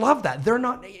I love that. They're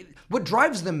not, what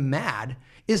drives them mad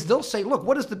is they'll say, look,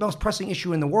 what is the most pressing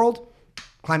issue in the world?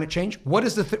 Climate change. What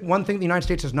is the one thing the United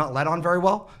States has not led on very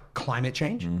well? Climate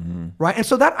change, right? And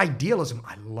so that idealism,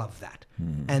 I love that.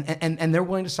 And they're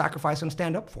willing to sacrifice and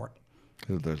stand up for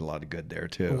it. There's a lot of good there,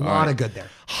 too. A lot of good there.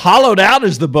 Hollowed Out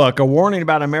is the book, a warning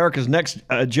about America's next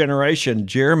generation.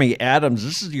 Jeremy Adams,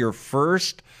 this is your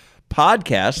first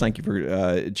podcast. Thank you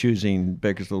for choosing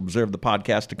Bakersfield Observer, the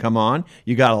podcast, to come on.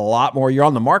 You got a lot more. You're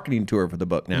on the marketing tour for the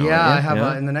book now. Yeah, I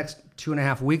have in the next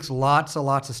 2.5 weeks, lots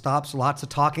of stops, lots of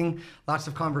talking, lots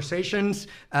of conversations,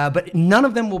 but none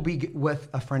of them will be with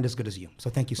a friend as good as you. So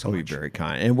thank you so much. You're very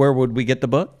kind. And where would we get the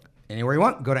book? Anywhere you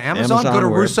want. Go to Amazon, go to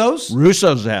Russo's.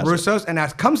 Russo's has Russo's, and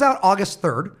that comes out August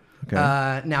 3rd. Okay.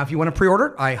 Now, if you want to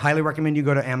pre-order, I highly recommend you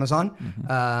go to Amazon.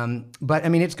 But I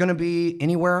mean, it's going to be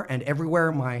anywhere and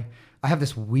everywhere. I have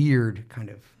this weird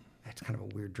it's kind of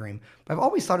a weird dream. But I've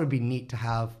always thought it would be neat to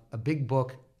have a big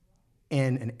book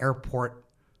in an airport,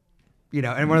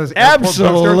 and one of those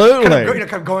absolutely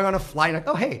kind of going on a flight. Like,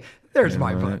 oh, hey, there's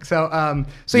my book. So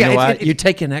you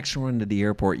take an extra one to the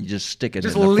airport, you just stick it.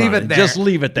 Just in the leave front. it there. Just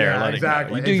leave it there. Yeah,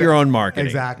 exactly. You do your own marketing.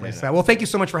 Exactly. So, well, thank you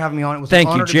so much for having me on. It was thank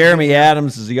an honor you. Jeremy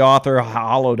Adams is the author.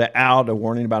 Hollowed Out: A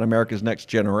Warning About America's Next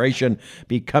Generation.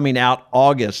 Be coming out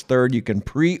August 3rd. You can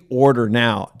pre-order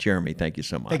now. Jeremy, thank you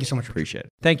so much. Thank you so much. Appreciate it.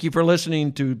 Thank you for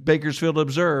listening to Bakersfield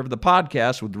Observe, the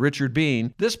podcast with Richard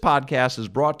Bean. This podcast is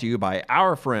brought to you by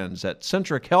our friends at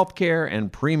Centric Healthcare and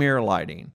Premier Lighting.